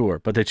meant to tour,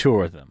 but they tour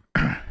with them.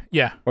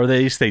 Yeah. Or at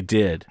least they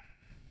did.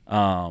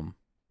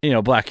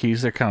 Black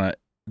Keys, they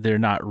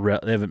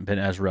haven't been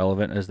as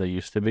relevant as they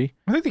used to be.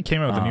 I think they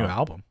came out with a new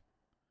album.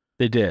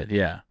 They did,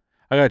 yeah.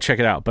 I gotta check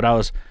it out. But I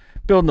was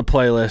building the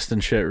playlist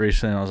and shit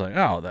recently, and I was like,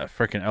 oh, that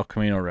freaking El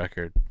Camino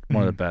record,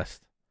 one of the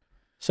best.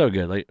 So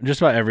good. Like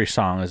just about every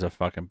song is a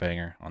fucking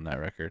banger on that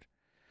record.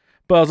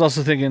 But I was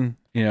also thinking,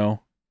 you know,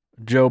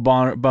 Joe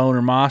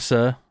Boner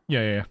Massa.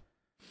 Yeah.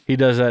 He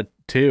does that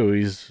too.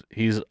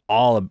 He's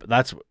all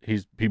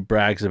he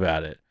brags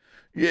about it.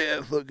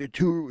 Yeah, fucking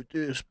tour with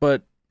this,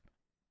 but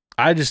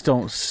I just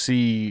don't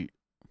see.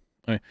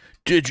 I mean,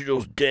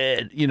 digital's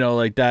dead. You know,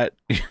 like that.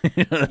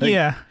 Like,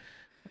 yeah.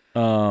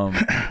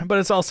 But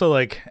it's also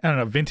like, I don't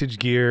know, vintage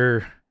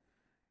gear.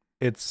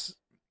 It's,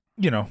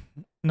 you know,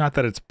 not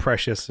that it's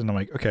precious, and I'm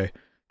like, okay,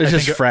 it's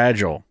just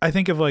fragile. I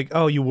think of like,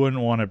 oh, you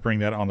wouldn't want to bring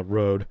that on the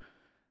road,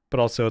 but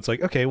also it's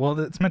like, okay, well,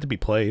 it's meant to be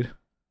played.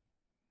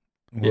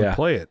 We'll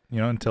play it, you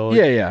know, until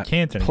it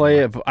can't anymore. Play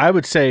it. I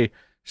would say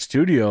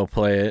studio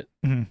play it,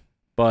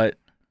 but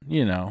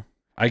you know,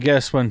 I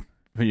guess when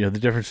you know the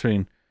difference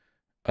between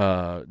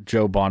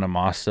Joe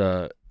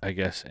Bonamassa, I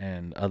guess,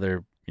 and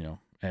other, you know,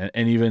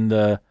 and even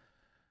the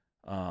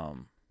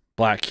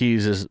Black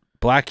Keys is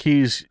Black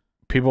Keys.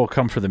 People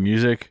come for the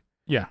music.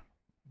 Yeah.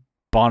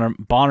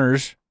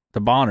 Bonners,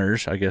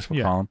 I guess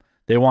we'll call them.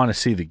 They want to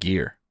see the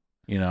gear.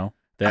 You know,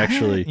 they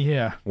actually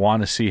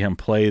want to see him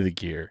play the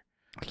gear.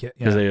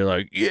 Because they're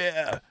like,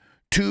 yeah,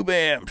 tube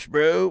amps,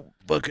 bro.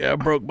 Fuck, I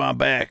broke my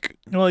back.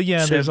 Well,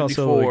 yeah, 74. There's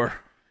also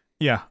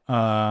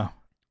like,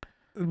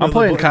 I'm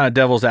playing kind of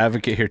devil's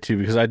advocate here too,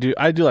 because I do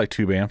like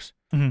tube amps,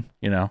 you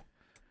know,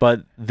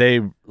 but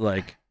they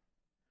like,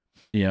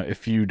 you know,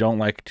 if you don't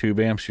like tube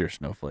amps, you're a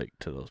snowflake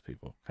to those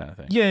people, kind of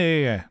thing.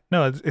 Yeah.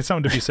 No, it's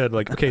something to be said.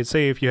 Like, okay,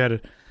 say if you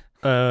had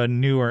a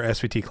newer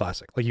SVT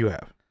Classic, like you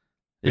have,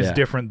 it's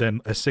different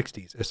than a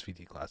 '60s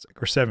SVT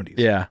Classic or '70s.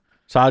 Yeah,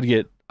 so I'd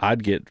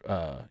get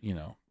you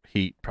know,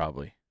 heat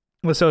probably.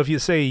 Well, so if you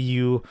say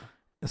you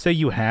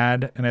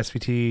had an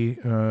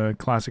SVT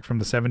Classic from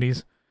the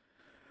 '70s,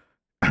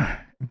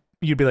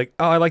 you'd be like,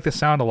 oh, I like the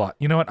sound a lot.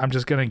 You know what? I'm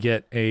just gonna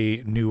get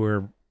the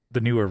newer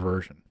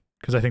version,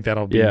 because I think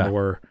that'll be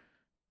more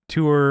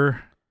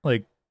tour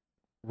like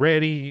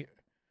ready.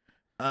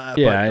 But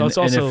it's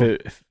also,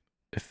 and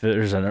if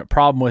there's a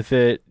problem with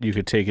it, you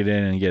could take it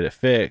in and get it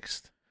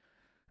fixed.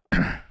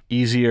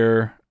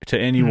 Easier to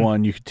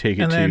anyone, you could take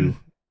it to.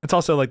 It's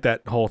also like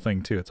that whole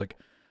thing too. It's like,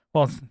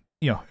 well,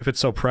 you know, if it's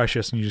so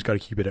precious and you just got to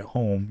keep it at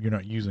home, you're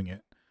not using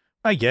it.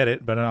 I get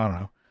it, but I don't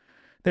know.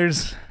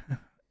 There's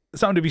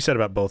something to be said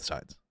about both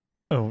sides.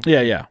 Oh,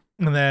 yeah.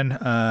 And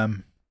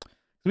then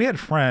we had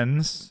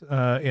friends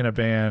in a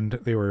band.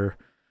 They were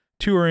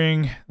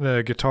touring.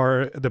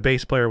 The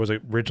bass player was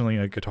originally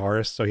a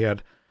guitarist, so he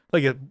had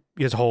like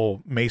his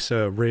whole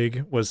Mesa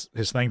rig was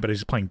his thing, but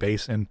he's playing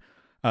bass and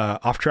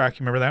off track.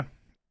 You remember that?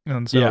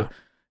 And so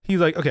he's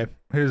like, okay,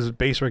 his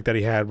bass rig that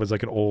he had was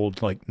like an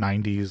old like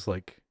 '90s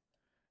like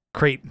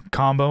crate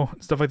combo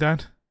and stuff like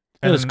that.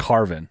 It was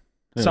Carvin.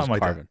 Something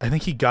like that. I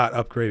think he got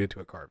upgraded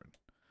to a Carvin.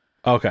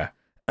 Okay.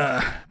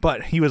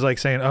 But he was like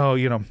saying, oh,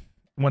 you know,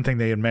 one thing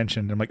they had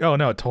mentioned, I'm like, oh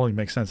no, it totally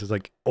makes sense. It's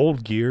like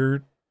old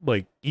gear,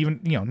 like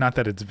even, you know, not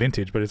that it's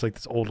vintage, but it's like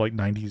this old like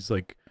 '90s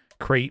like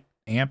crate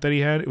amp that he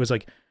had. It was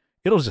like,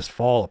 it'll just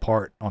fall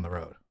apart on the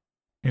road.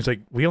 He's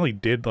like, we only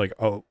did like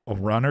a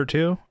run or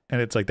two,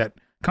 and it's like that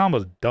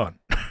combo's done.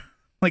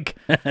 Like,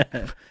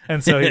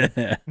 and so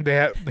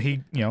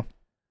he you know,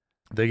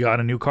 they got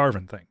a new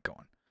Carvin thing going.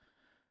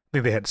 I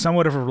think they had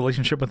somewhat of a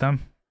relationship with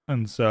them,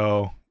 and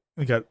so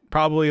we got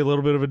probably a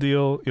little bit of a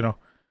deal. You know,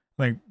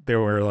 I think they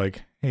were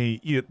like, hey,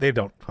 they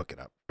don't hook it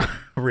up,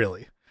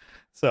 really.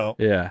 So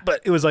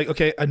but it was like,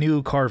 okay, a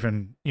new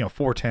Carvin, you know,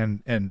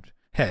 410 and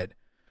head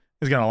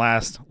is gonna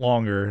last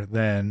longer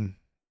than,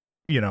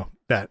 you know,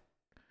 that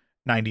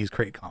 '90s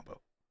crate combo.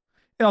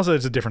 And also,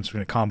 there's a difference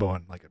between a combo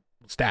and like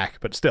a stack,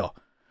 but still.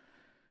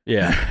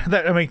 Yeah.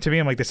 That, I mean, to me,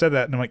 I'm like, they said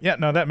that, and I'm like, yeah,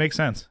 no, that makes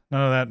sense.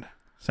 None of that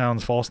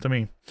sounds false to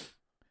me.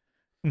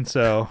 And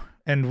so,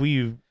 and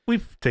we've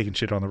taken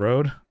shit on the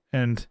road,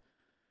 and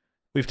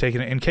we've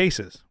taken it in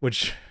cases,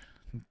 which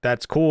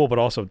that's cool, but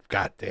also,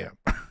 goddamn,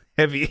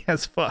 heavy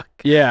as fuck.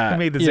 Yeah. I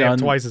made this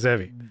amp twice as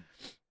heavy.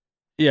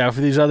 Yeah,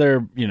 for these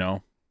other, you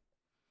know,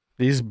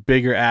 these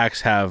bigger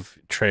acts have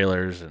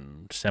trailers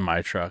and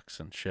semi trucks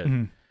and shit.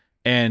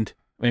 And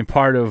I mean,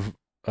 part of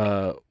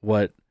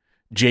what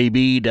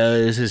JB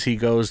does is he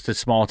goes to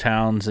small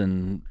towns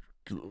and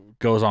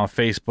goes on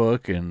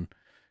Facebook and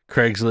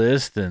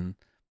Craigslist and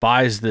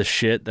buys the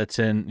shit that's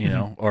in, you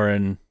know,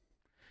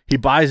 he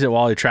buys it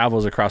while he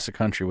travels across the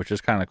country, which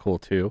is kind of cool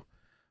too.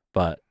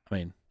 But I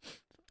mean,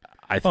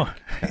 I think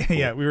cool.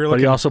 Yeah, we were looking, but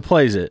he also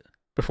plays it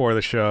before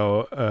the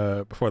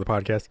show, before the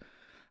podcast.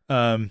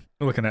 We're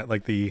looking at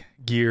like the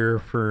gear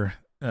for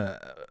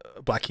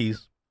Black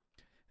Keys.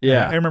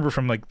 Yeah, I remember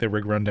from like the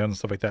rig rundown and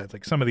stuff like that. It's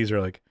like some of these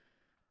are like,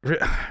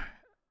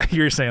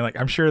 you're saying like,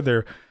 I'm sure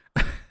they're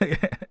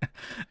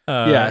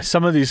yeah,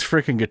 some of these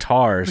freaking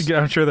guitars,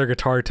 I'm sure their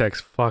guitar techs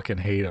fucking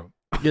hate them.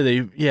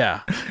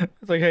 Yeah,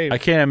 it's like, hey, I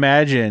can't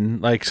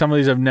imagine, like some of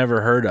these I've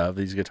never heard of,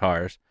 these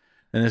guitars,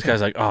 and this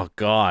guy's like, oh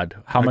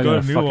god, how am I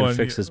going to fucking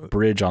fix this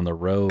bridge on the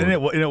road? And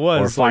it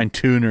was, or find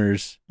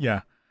tuners.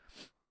 Yeah,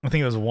 I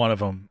think it was one of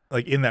them,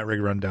 like in that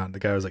rig rundown, the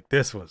guy was like,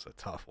 this was a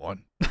tough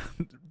one.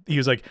 He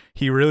was like,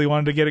 he really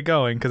wanted to get it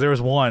going, because there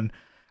was one,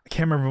 I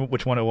can't remember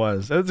which one it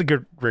was. That was a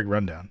good rig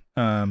rundown.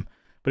 But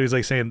he's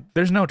like saying,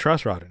 "There's no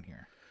truss rod in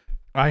here.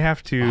 I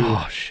have to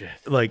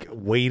like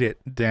weight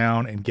it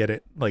down and get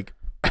it like."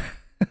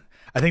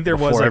 I think there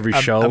was like every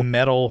show? a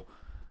metal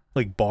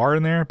like bar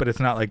in there, but it's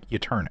not like you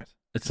turn it.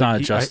 It's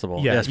not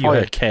adjustable. Yeah, it's probably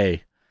a K.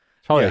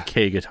 It's probably a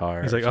K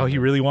guitar. He's like, "Oh, he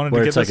really wanted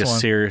where to it's get like this a one."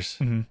 Sears,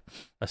 Mm-hmm.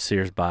 a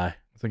Sears buy.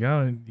 It's like,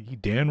 "Oh,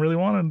 Dan really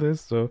wanted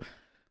this, so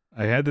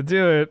I had to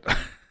do it."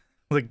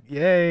 Like,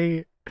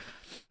 yay.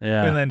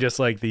 Yeah. And then just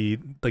like the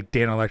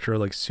Dan Electro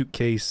like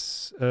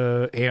suitcase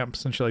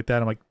amps and shit like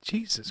that. I'm like,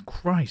 Jesus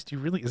Christ,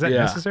 is that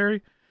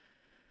necessary?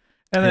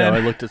 And then I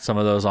looked at some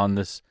of those on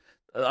this.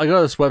 I go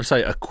to this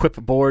website,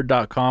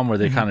 equipboard.com, where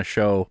they kind of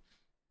show.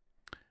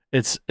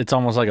 It's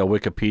almost like a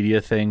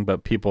Wikipedia thing,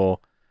 but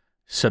people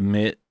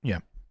submit,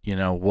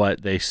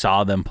 what they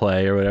saw them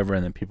play or whatever,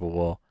 and then people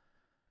will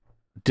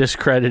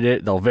discredit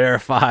it. They'll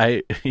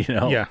verify,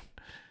 Yeah.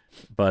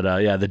 But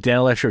the Dan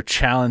Electro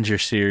Challenger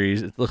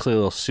series, it looks like a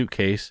little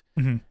suitcase,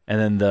 and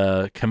then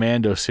the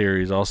Commando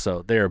series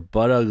also. They are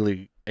butt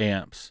ugly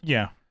amps.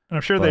 Yeah, and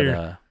I'm sure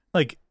they're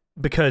like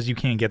because you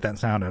can't get that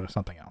sound out of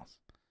something else,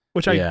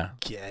 which I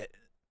get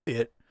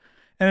it.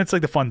 And it's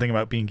like the fun thing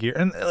about being like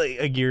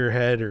a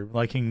gearhead or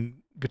liking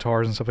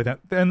guitars and stuff like that.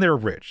 And they're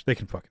rich; they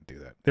can fucking do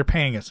that. They're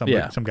paying some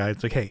guy.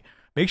 It's like, hey,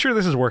 make sure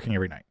this is working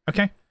every night.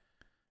 Okay,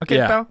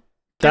 pal.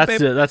 That's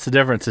the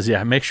difference. Is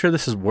make sure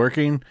this is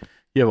working.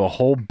 You have a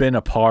whole bin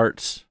of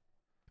parts,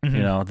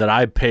 that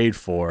I paid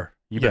for.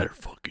 You better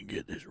fucking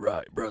get this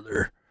right,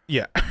 brother.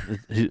 Yeah.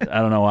 I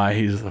don't know why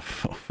he's a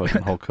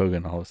fucking Hulk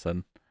Hogan all of a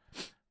sudden.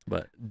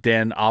 But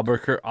Dan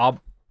Albuquerque. I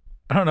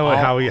don't know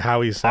how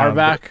he sounds.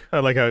 Arback. I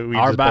like how we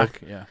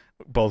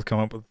both come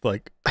up with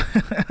like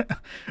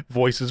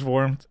voices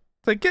for him.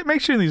 It's like,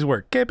 make sure these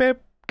work. Okay, babe.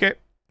 Okay.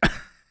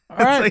 All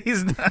right. Like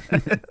he's not,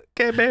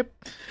 okay, babe.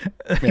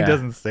 He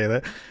doesn't say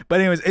that. But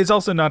anyways, it's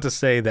also not to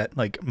say that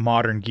like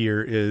modern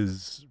gear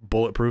is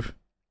bulletproof,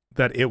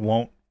 that it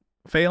won't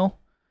fail,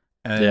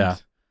 and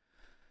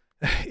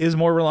is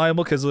more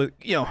reliable. Because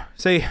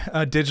say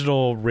a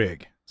digital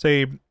rig.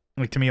 Say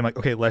like to me, I'm like,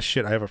 okay, less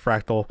shit. I have a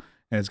Fractal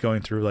and it's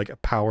going through like a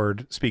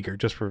powered speaker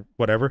just for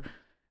whatever.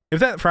 If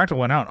that Fractal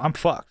went out, I'm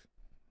fucked.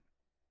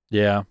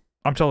 Yeah,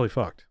 I'm totally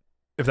fucked.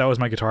 If that was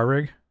my guitar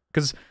rig,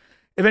 because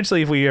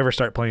eventually, if we ever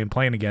start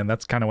playing again,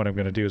 that's kind of what I'm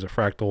going to do is a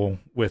Fractal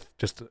with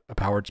just a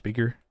powered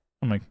speaker.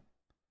 I'm like,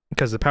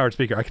 because the powered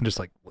speaker, I can just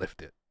like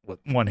lift it with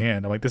one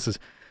hand. I'm like, this is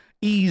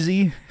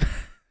easy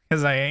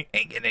because I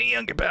ain't getting any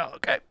younger, pal.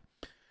 Okay.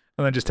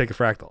 And then just take a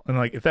Fractal. And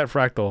like, if that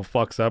Fractal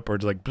fucks up or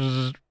just like,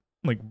 bzz,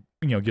 like,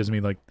 gives me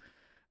like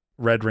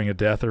red ring of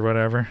death or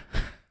whatever.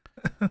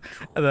 And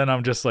then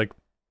I'm just like,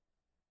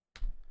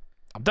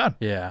 I'm done.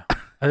 Yeah.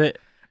 I think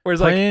whereas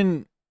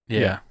playing, go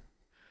ahead.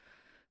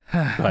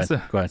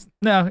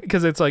 No,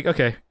 because it's like,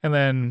 okay, and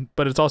then,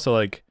 but it's also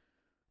like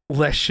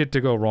less shit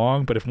to go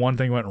wrong. But if one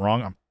thing went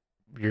wrong,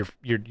 you're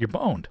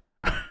boned.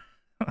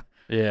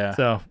 Yeah.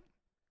 So,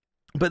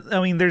 but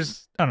I mean,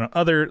 there's I don't know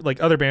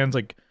other bands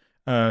like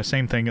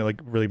same thing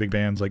like really big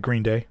bands like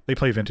Green Day. They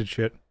play vintage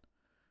shit.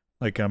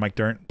 Like Mike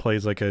Dirnt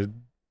plays like a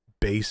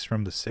bass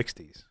from the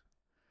 '60s.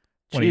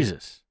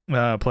 Jesus.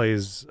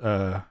 Plays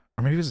or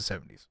maybe it was the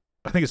 '70s.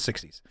 I think it's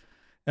 '60s.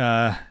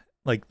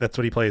 Like that's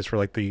what he plays for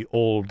like the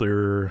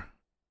older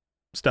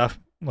stuff,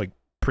 like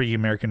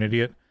pre-American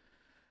Idiot.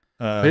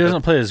 He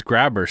doesn't play his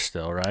grabber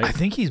still, right? I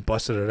think he's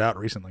busted it out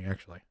recently,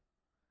 actually,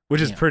 which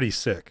is pretty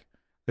sick.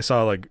 I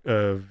saw like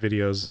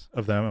videos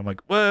of them. I'm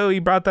like, whoa, he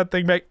brought that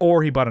thing back,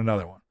 or he bought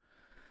another one.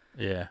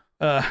 Yeah.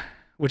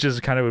 Which is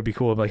kind of would be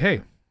cool. I'm like,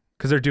 hey,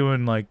 because they're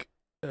doing like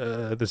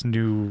this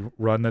new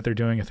run that they're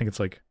doing. I think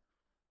it's like,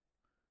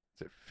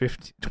 is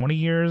it 20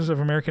 years of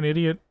American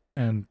Idiot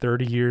and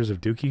 30 years of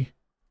Dookie.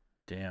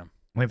 Damn.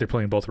 I think they're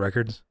playing both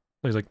records.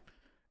 So he's like,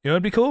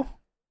 it'd be cool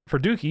for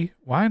Dookie.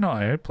 Why not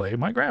I play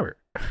my grabber?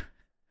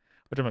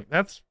 Which I'm like,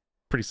 that's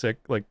pretty sick.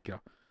 Like,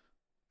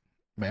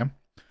 ma'am.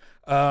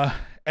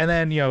 And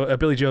then,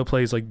 Billy Joe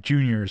plays like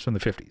juniors from the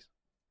 50s.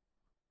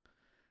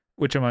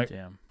 Which I'm like,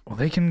 damn. Well,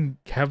 they can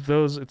have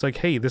those. It's like,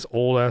 hey, this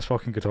old ass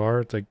fucking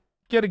guitar. It's like,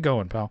 get it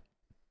going, pal.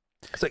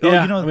 It's like,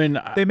 I mean,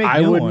 they make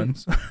new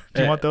ones.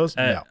 Do you want those?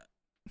 No.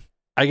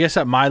 I guess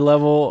at my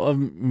level of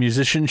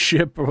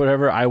musicianship or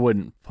whatever, I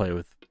wouldn't play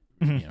with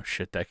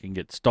shit that can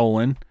get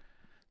stolen,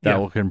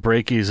 that can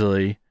break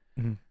easily,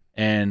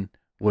 and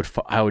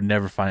I would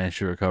never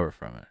financially recover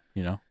from it.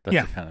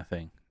 That's the kind of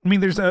thing. I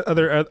mean, there's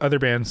other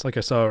bands like I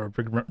saw a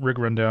rig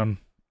rundown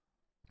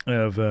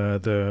of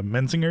the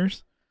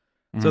Menzingers,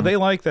 so they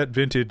like that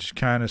vintage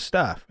kind of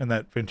stuff and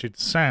that vintage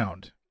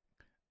sound.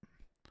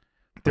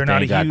 They're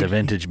not got the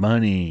vintage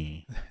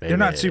money. Baby. They're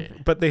not super,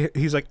 but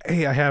he's like,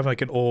 hey, I have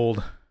like an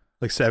old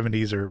like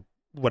 70s or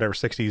whatever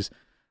 60s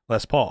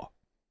Les Paul.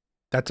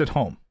 That's at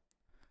home.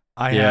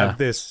 I have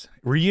this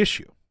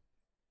reissue.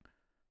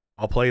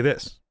 I'll play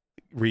this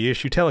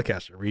reissue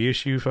Telecaster,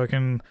 reissue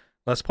fucking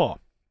Les Paul.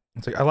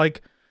 It's like I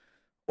like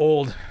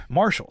old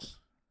Marshalls.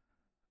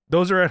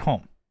 Those are at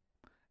home.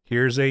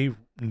 Here's a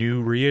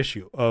new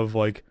reissue of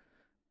like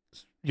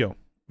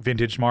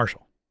vintage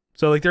Marshall.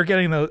 So like they're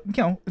getting the,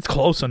 it's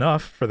close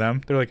enough for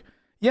them. They're like,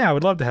 yeah, I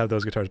would love to have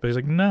those guitars, but he's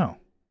like, no.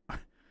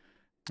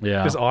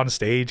 Yeah. Just on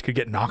stage, could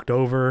get knocked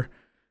over,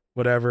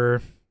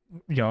 whatever.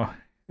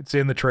 It's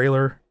in the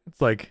trailer.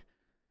 It's like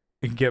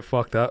it can get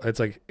fucked up. It's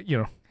like,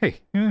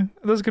 hey,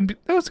 those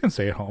can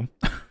stay at home.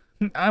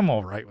 I'm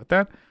all right with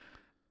that.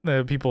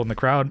 The people in the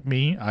crowd,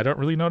 me, I don't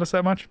really notice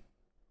that much.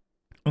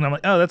 And I'm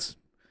like,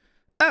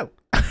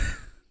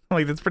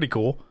 like that's pretty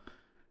cool.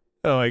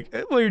 Like,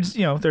 well, you're just,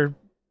 they're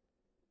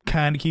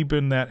kind of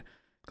keeping that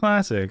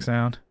classic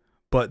sound,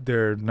 but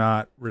they're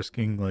not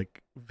risking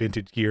like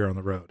vintage gear on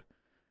the road.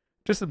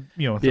 Just the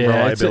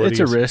reliability. It's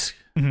a risk.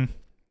 Mm-hmm.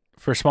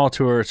 For a small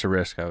tour, it's a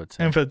risk, I would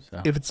say. And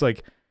if it's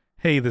like,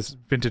 hey, this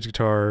vintage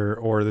guitar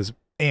or this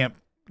amp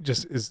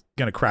just is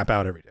gonna crap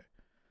out every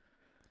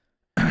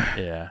day.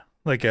 Yeah.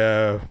 Like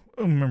I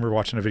remember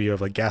watching a video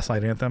of like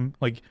Gaslight Anthem.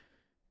 Like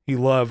he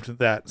loved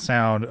that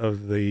sound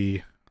of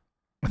I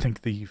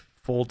think the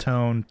full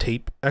tone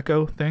tape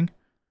echo thing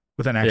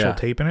with an actual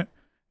tape in it.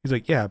 He's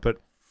like, yeah, but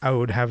I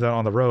would have that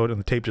on the road and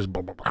the tape just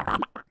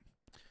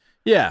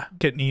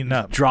getting eaten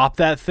up. Drop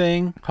that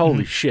thing.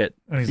 Holy shit.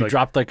 And he's you like,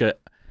 dropped like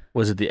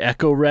was it the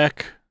Echo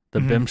Rec? The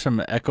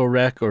Bimson Echo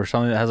Rec or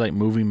something that has like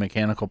moving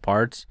mechanical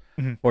parts?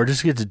 Or it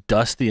just gets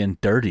dusty and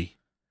dirty.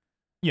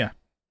 Yeah.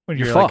 When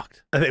you're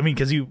fucked. Like, I mean,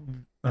 because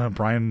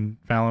Brian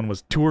Fallon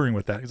was touring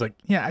with that. He's like,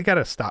 yeah, I got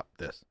to stop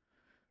this.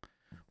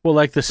 Well,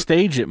 like the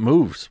stage, it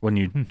moves when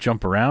you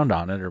jump around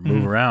on it or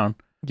move around.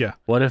 Yeah.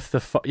 What if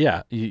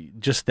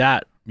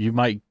you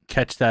might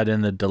catch that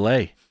in the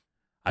delay.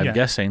 I'm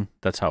guessing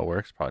that's how it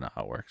works. Probably not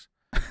how it works.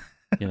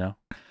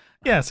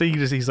 Yeah. So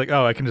he's like,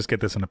 oh, I can just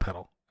get this in a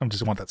pedal. I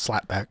just want that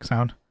slap back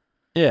sound.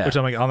 Yeah. Which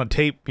I'm like, on the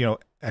tape,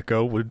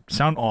 echo would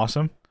sound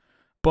awesome.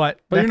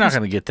 But you're not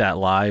going to get that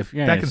live.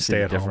 That can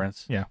stay at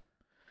difference. Home.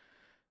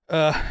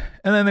 Yeah.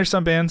 And then there's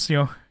some bands,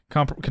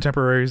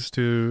 contemporaries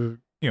to,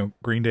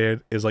 Green Day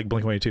is like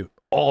Blink-182.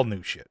 All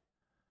new shit.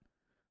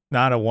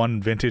 Not a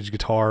one vintage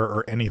guitar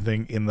or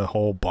anything in the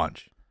whole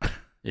bunch.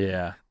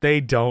 Yeah.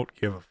 They don't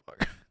give a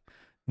fuck.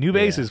 New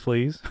basses,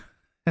 please.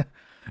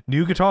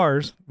 New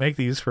guitars. Make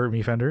these for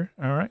me, Fender.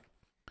 All right.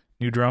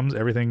 New drums,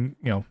 everything.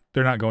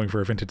 They're not going for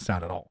a vintage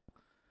sound at all.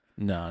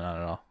 No, not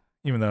at all.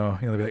 Even though,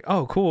 they'll be like,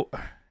 oh, cool.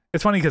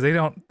 It's funny because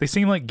they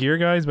seem like gear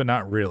guys, but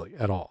not really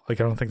at all.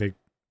 Like, I don't think they.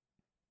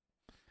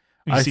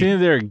 I think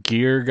they're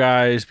gear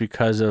guys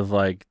because of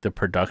like the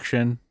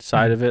production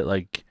side of it.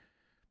 Like,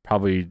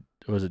 probably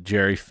was it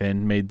Jerry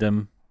Finn made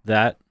them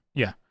that?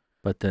 Yeah.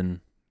 But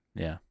then,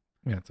 yeah.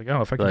 Yeah, it's like,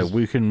 oh, if I can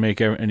we can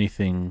make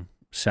anything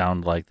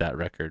sound like that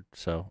record.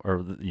 So,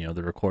 or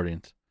the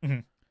recordings.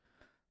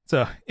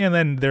 So, and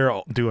then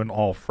they're doing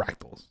all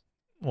fractals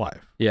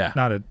live. Yeah.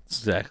 Not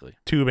exactly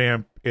tube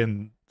amp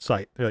in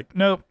sight. They're like,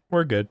 nope,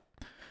 we're good.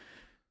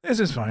 This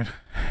is fine.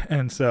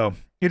 And so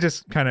it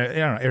just kind of,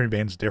 every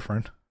band's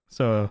different.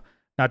 So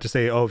not to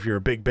say, oh, if you're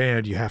a big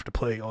band, you have to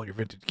play all your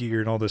vintage gear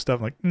and all this stuff.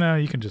 I'm like, no,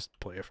 you can just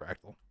play a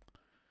fractal.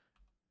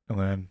 And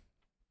then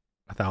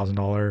 $1,000,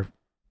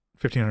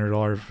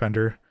 $1,500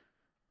 Fender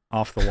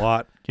off the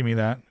lot. Give me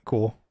that.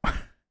 Cool.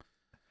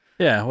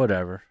 Yeah,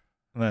 whatever.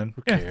 And then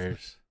who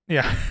cares?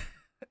 Yeah.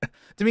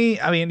 To me,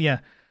 I mean, yeah,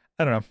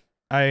 I don't know.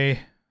 I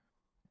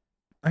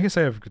guess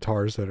I have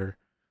guitars that are,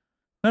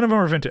 none of them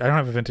are vintage. I don't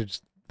have a vintage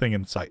thing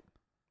in sight,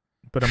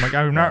 but I'm like,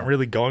 I'm not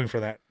really going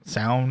for that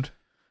sound.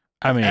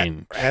 I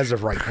mean, as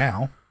of right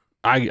now,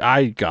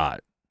 I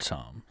got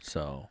some.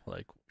 So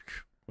like,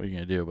 what are you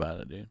gonna do about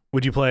it, dude?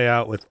 Would you play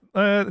out with?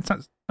 It's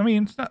not. I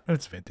mean,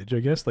 it's vintage, I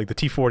guess. Like the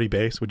T40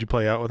 bass. Would you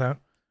play out with that?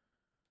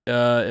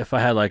 If I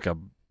had like a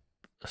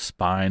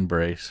spine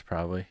brace,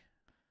 probably.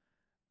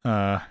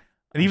 And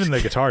even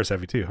the guitar is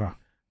heavy too, huh?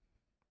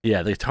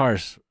 Yeah, the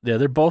guitars. Yeah,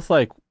 they're both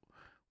like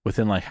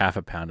within like half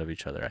a pound of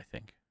each other, I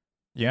think.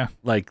 Yeah.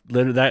 Like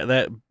literally,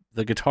 that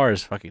the guitar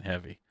is fucking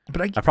heavy.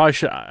 But I probably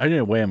should. I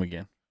didn't weigh them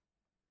again.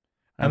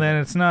 And then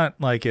it's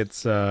not like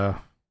it's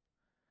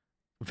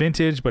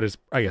vintage, but it's,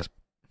 I guess,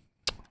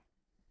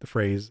 the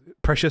phrase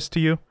precious to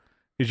you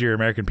is your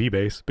American P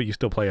bass, but you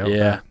still play out. Yeah.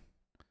 That.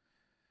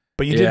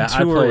 But you didn't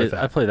tour with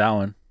that. I play that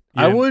one.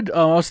 I would.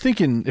 I was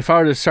thinking if I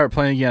were to start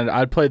playing again,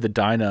 I'd play the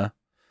Dyna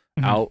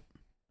out.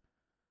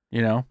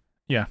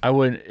 Yeah. I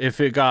wouldn't. If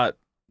it got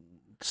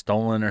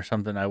stolen or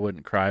something, I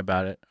wouldn't cry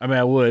about it. I mean,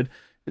 I would.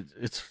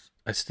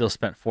 I still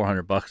spent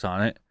 $400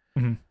 on it,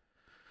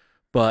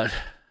 but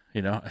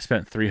I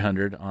spent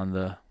 $300 on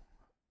the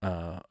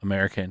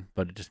American,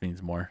 but it just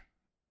means more.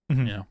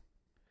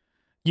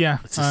 Yeah,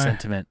 it's a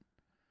sentiment.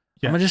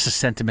 Yeah. I'm just a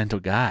sentimental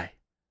guy.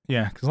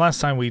 Yeah, because last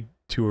time we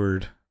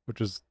toured, which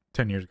was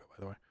 10 years ago, by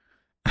the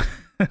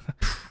way,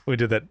 we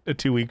did that a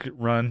 2-week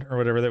run or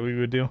whatever that we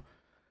would do.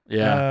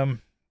 Yeah.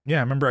 Yeah,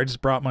 I remember I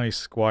just brought my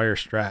Squier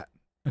Strat.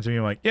 And to me,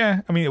 I'm like,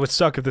 yeah, I mean, it would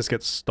suck if this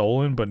gets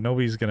stolen, but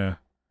nobody's gonna,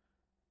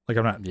 like,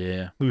 I'm not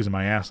losing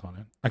my ass on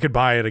it. I could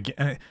buy it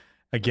again.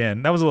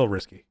 Again, that was a little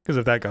risky because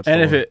if that got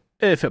stolen, and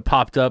if it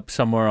popped up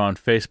somewhere on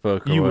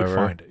Facebook or you whatever,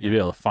 would find it. You'd be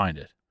able to find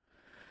it.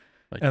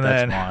 Like, and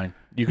that's then, mine.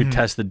 You could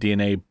test the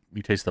DNA.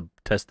 You test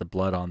the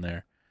blood on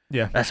there.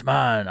 Yeah, that's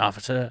mine,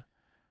 officer.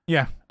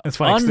 Yeah, It's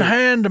funny.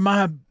 Unhand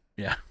my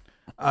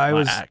I my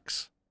was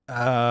axe.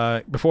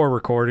 Before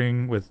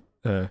recording with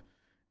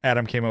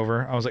Adam came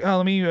over. I was like, oh,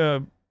 let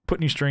me put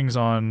new strings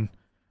on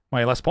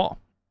my Les Paul.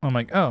 I'm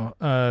like,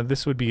 oh,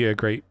 this would be a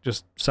great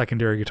just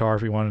secondary guitar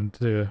if you wanted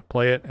to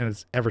play it, and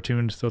it's ever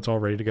tuned, so it's all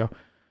ready to go.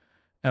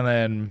 And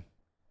then,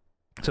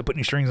 so put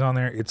new strings on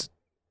there. It's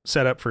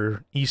set up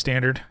for E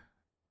standard,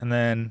 and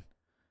then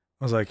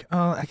I was like,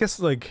 oh, I guess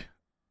like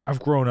I've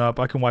grown up.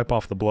 I can wipe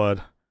off the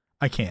blood.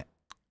 I can't.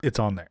 It's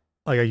on there.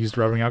 Like I used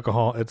rubbing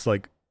alcohol. It's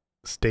like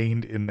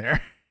stained in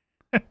there.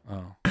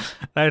 Oh,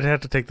 I'd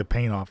have to take the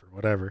paint off or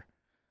whatever.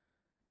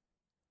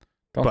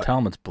 don't tell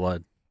him it's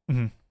blood.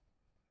 Mm-hmm.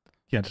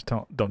 Yeah, just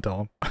don't tell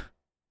him.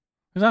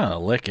 He's not gonna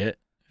lick it.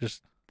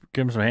 Just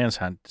give him some hand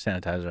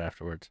sanitizer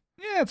afterwards.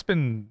 Yeah, it's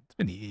been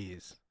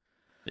years.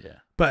 Yeah.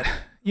 But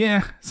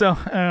yeah, so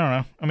I don't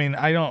know. I mean,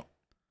 I don't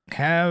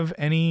have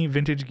any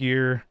vintage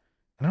gear.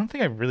 I don't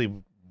think I really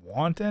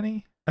want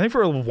any. I think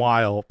for a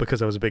while,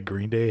 because I was a big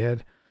Green Day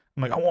head,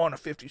 I'm like, I want a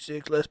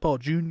 56 Les Paul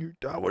Jr.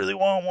 I really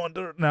want one.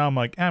 Now I'm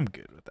like, I'm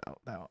good without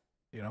that.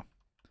 You know,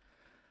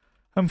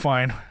 I'm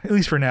fine, at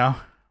least for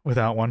now,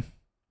 without one.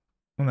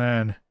 And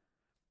then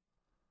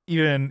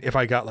even if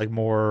I got like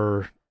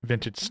more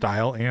vintage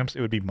style amps,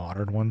 it would be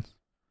modern ones.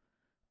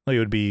 Like it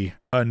would be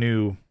a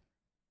new,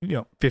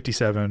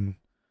 57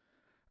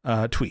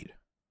 Tweed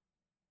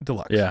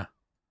Deluxe. Yeah.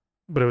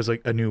 But it was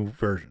like a new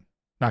version.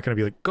 Not going to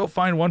be like, go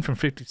find one from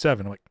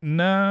 57. I'm like,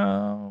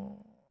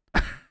 no.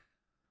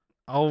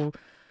 I'll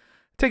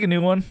take a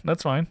new one.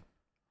 That's fine.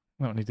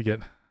 I don't need to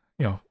get,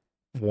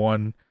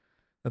 one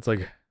that's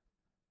like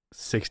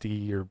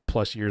 60 or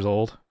plus years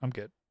old. I'm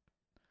good.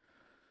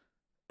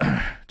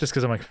 Just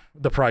because I'm like,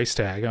 the price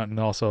tag. And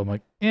also I'm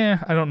like, I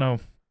don't know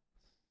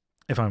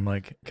if I'm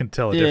like, can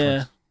tell a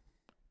difference.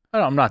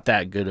 I'm not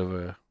that good of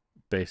a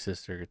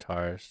bassist or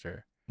guitarist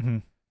or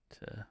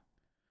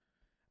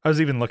I was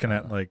even looking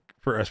at like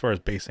for as far as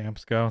bass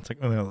amps go, it's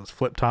like those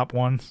flip top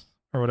ones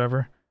or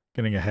whatever.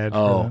 Getting a head.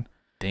 Oh, for that.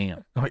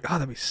 damn! I'm like,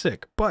 that'd be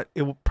sick, but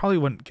it probably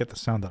wouldn't get the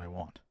sound that I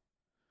want.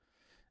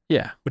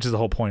 Yeah, which is the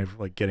whole point of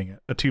like getting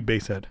a tube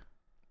bass head.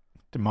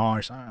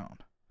 Demar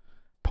sound,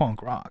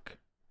 punk rock.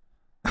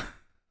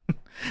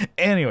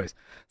 Anyways,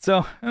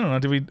 so I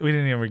don't know. We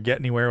didn't even get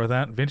anywhere with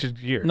that vintage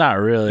gear? Not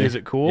really. Is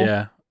it cool?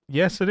 Yeah.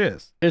 Yes, it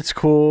is. It's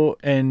cool,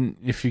 and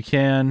if you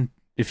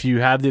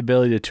have the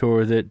ability to tour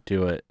with it,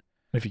 do it.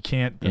 If you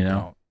can't, then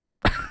don't.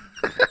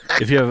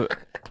 if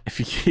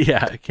you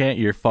can't,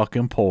 you're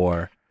fucking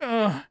poor.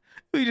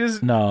 We just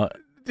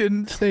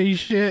didn't say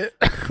shit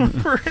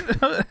for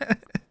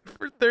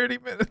 30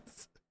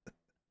 minutes.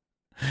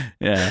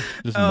 Yeah.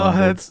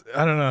 I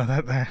don't know.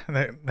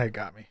 That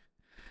got me.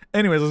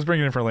 Anyways, let's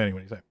bring it in for a landing. What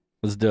do you say?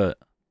 Let's do it.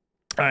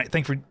 All right.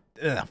 Thank you for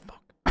God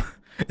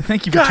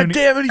tuning.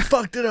 damn it! He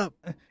fucked it up.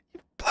 You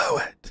blew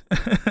it.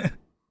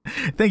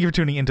 Thank you for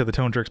tuning into the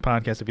Tone Jerks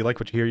podcast. If you like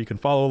what you hear, you can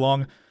follow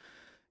along.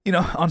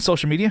 On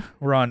social media,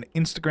 we're on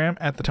Instagram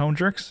at the Tone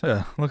Jerks.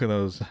 Look at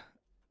those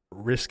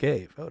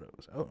risque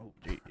photos. Oh,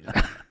 geez.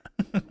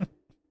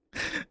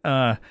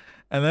 And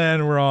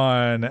then we're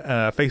on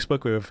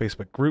Facebook. We have a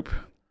Facebook group.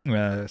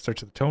 Search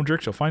the Tone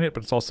Jerks. You'll find it,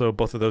 but it's also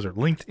both of those are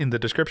linked in the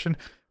description.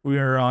 We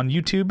are on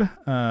YouTube.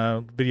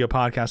 Video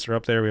podcasts are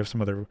up there. We have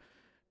some other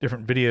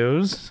different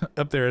videos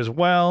up there as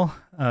well.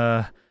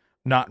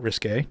 Not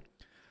risque.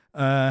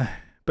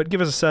 But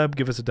give us a sub,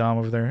 give us a dom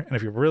over there. And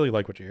if you really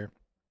like what you hear,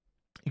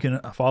 you can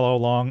follow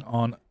along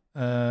on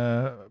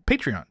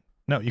Patreon.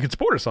 No, you can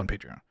support us on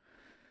Patreon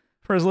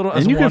for as little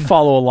as you can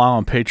follow along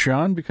on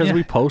Patreon because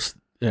we post,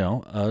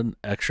 an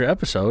extra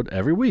episode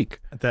every week.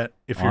 That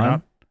if you're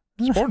not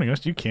supporting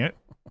us, you can't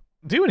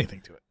do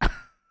anything to it.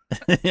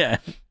 Yeah.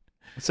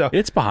 So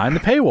it's behind the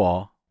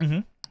paywall. Mm-hmm.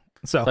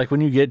 So it's like when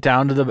you get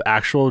down to the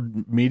actual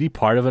meaty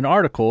part of an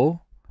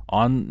article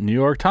on New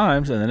York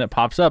Times, and then it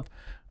pops up.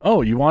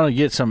 Oh, you want to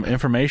get some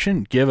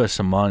information? Give us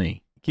some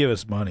money. Give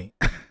us money.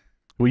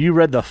 Well, you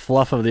read the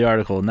fluff of the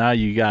article. Now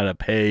you got to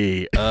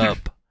pay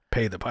up.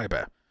 Pay the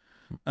piper.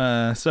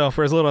 So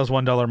for as little as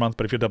 $1 a month,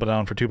 but if you double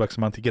down for $2 a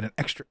month, you get an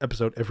extra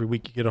episode every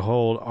week. You get a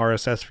whole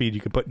RSS feed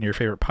you can put in your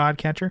favorite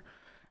podcatcher,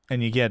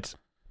 and you get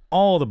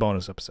all the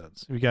bonus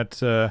episodes. We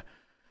got,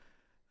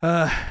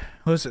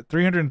 what is it,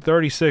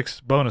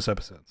 336 bonus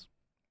episodes.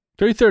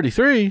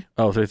 333?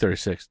 Oh,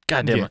 336.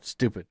 God damn it,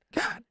 stupid.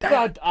 God damn.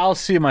 God, I'll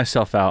see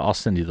myself out. I'll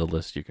send you the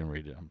list. You can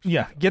read it.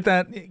 Yeah, get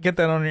that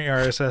on your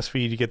RSS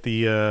feed. You get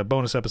the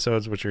bonus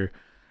episodes, which are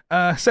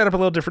set up a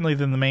little differently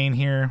than the main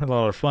here. A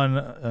lot of fun.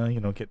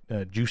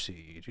 Get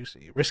juicy,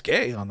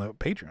 risque on the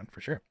Patreon for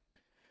sure.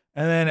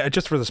 And then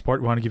just for the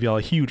support, we want to give you all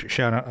a huge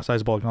shout out, a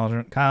sizable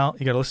acknowledgement. Kyle,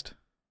 you got a list?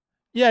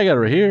 Yeah, I got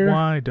it right here.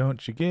 Why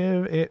don't you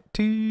give it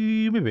to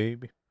me,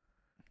 baby?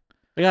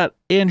 I got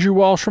Andrew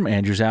Walsh from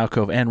Andrew's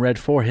Alcove and Red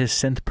for his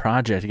synth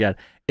project. I got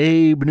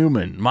Abe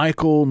Newman,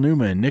 Michael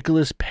Newman,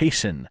 Nicholas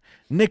Payson,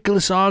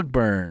 Nicholas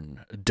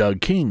Ogburn,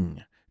 Doug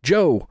King,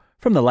 Joe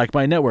from the Like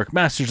Mind Network,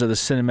 Masters of the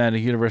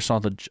Cinematic Universe,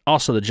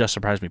 also the Just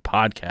Surprise Me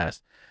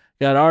podcast.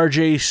 Got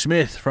RJ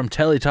Smith from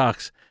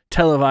Teletalks,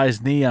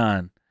 Televised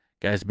Neon.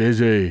 Guy's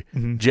busy.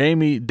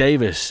 Jamie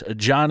Davis,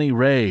 Johnny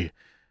Ray,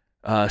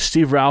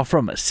 Steve Rao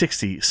from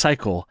 60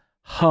 Cycle,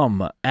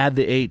 Hum, add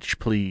the H,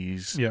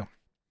 please. Yeah.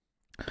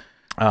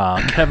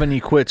 Kevin E.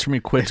 Quits from E.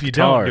 Quits If you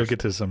Guitars. don't, you'll get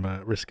to some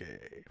risque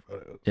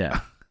photos.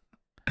 Yeah.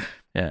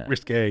 Yeah.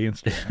 Risque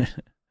Instagram.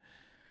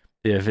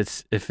 If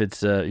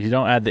it's you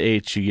don't add the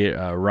H, you get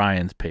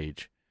Ryan's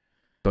page.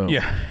 Boom.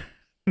 Yeah.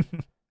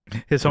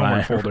 His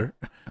homework folder.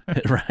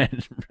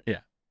 Ryan, yeah.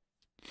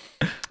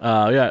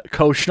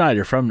 Co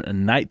Schneider from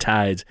Night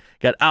Tides.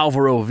 Got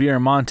Alvaro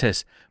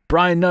Villamontes,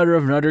 Brian Nutter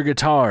of Nutter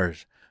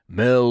Guitars,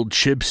 Mel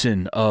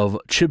Chibson of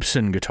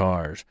Chibson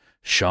Guitars,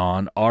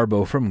 Sean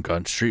Arbo from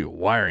Gun Street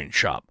Wiring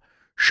Shop,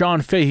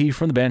 Sean Fahey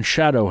from the band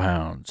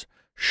Shadowhounds,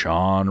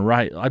 Sean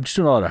Wright. I'm just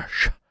doing a lot of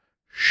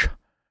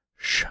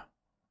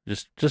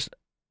just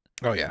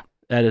Oh yeah.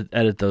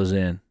 edit those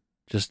in.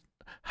 Just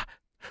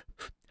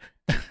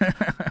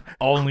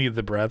only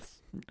the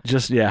breaths.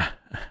 Just yeah.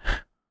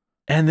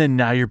 And then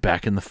now you're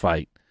back in the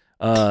fight.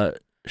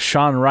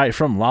 Sean Wright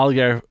from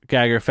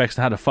Lollygagger Effects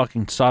and How to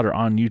Fucking Solder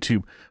on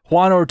YouTube.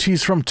 Juan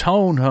Ortiz from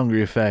Tone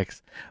Hungry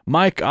Effects.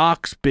 Mike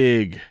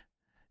Oxbig.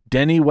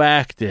 Denny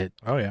Whacked It.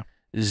 Oh yeah.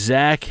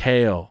 Zach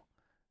Hale.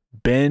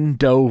 Ben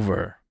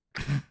Dover.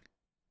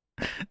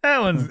 That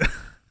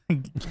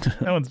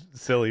one's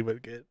silly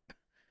but good.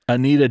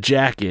 Anita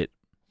Jacket.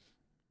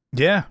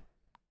 Yeah.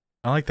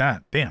 I like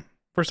that. Damn.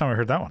 First time I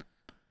heard that one.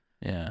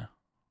 Yeah.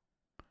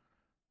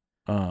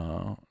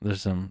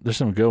 There's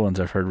some good ones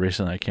I've heard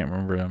recently. I can't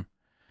remember them.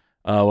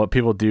 What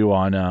people do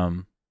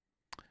on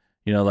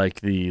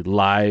like the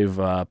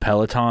live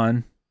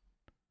Peloton,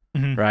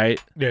 right?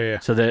 Yeah.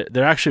 So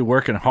they're actually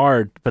working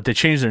hard, but they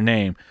changed their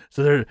name.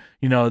 So they're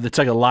it's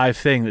like a live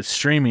thing that's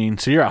streaming.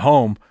 So you're at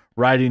home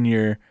riding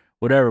your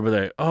whatever, but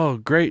they're like, oh,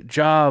 great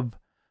job,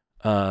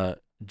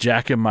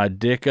 jacking my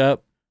dick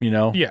up.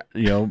 Yeah.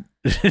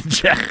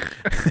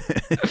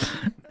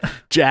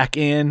 Jack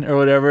in or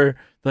whatever.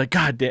 Like,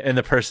 God damn, and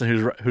the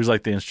person who's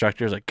like the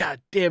instructor is like, God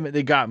damn it,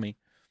 they got me.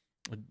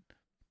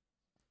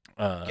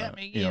 Got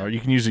me again. Or you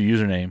can use a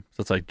username,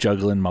 so it's like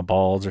juggling my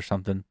balls or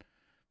something.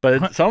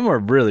 But some are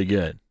really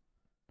good.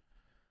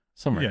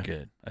 Some are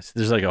good.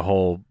 There's like a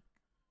whole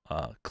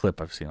clip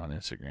I've seen on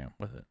Instagram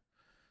with it.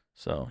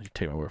 So you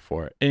take my word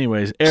for it.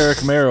 Anyways,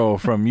 Eric Merrow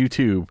from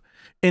YouTube,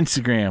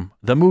 Instagram,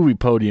 the Movie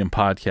Podium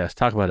Podcast.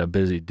 Talk about a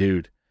busy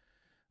dude.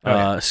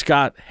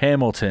 Scott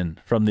Hamilton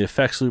from the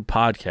Effects Loop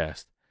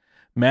Podcast.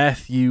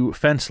 Matthew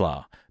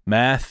Fenslaw,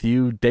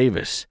 Matthew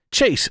Davis,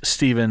 Chase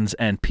Stevens,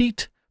 and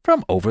Pete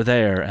from over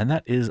there. And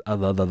that is the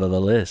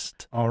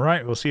list. All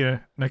right. We'll see you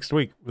next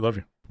week. We love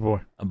you.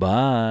 Boy.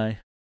 Bye.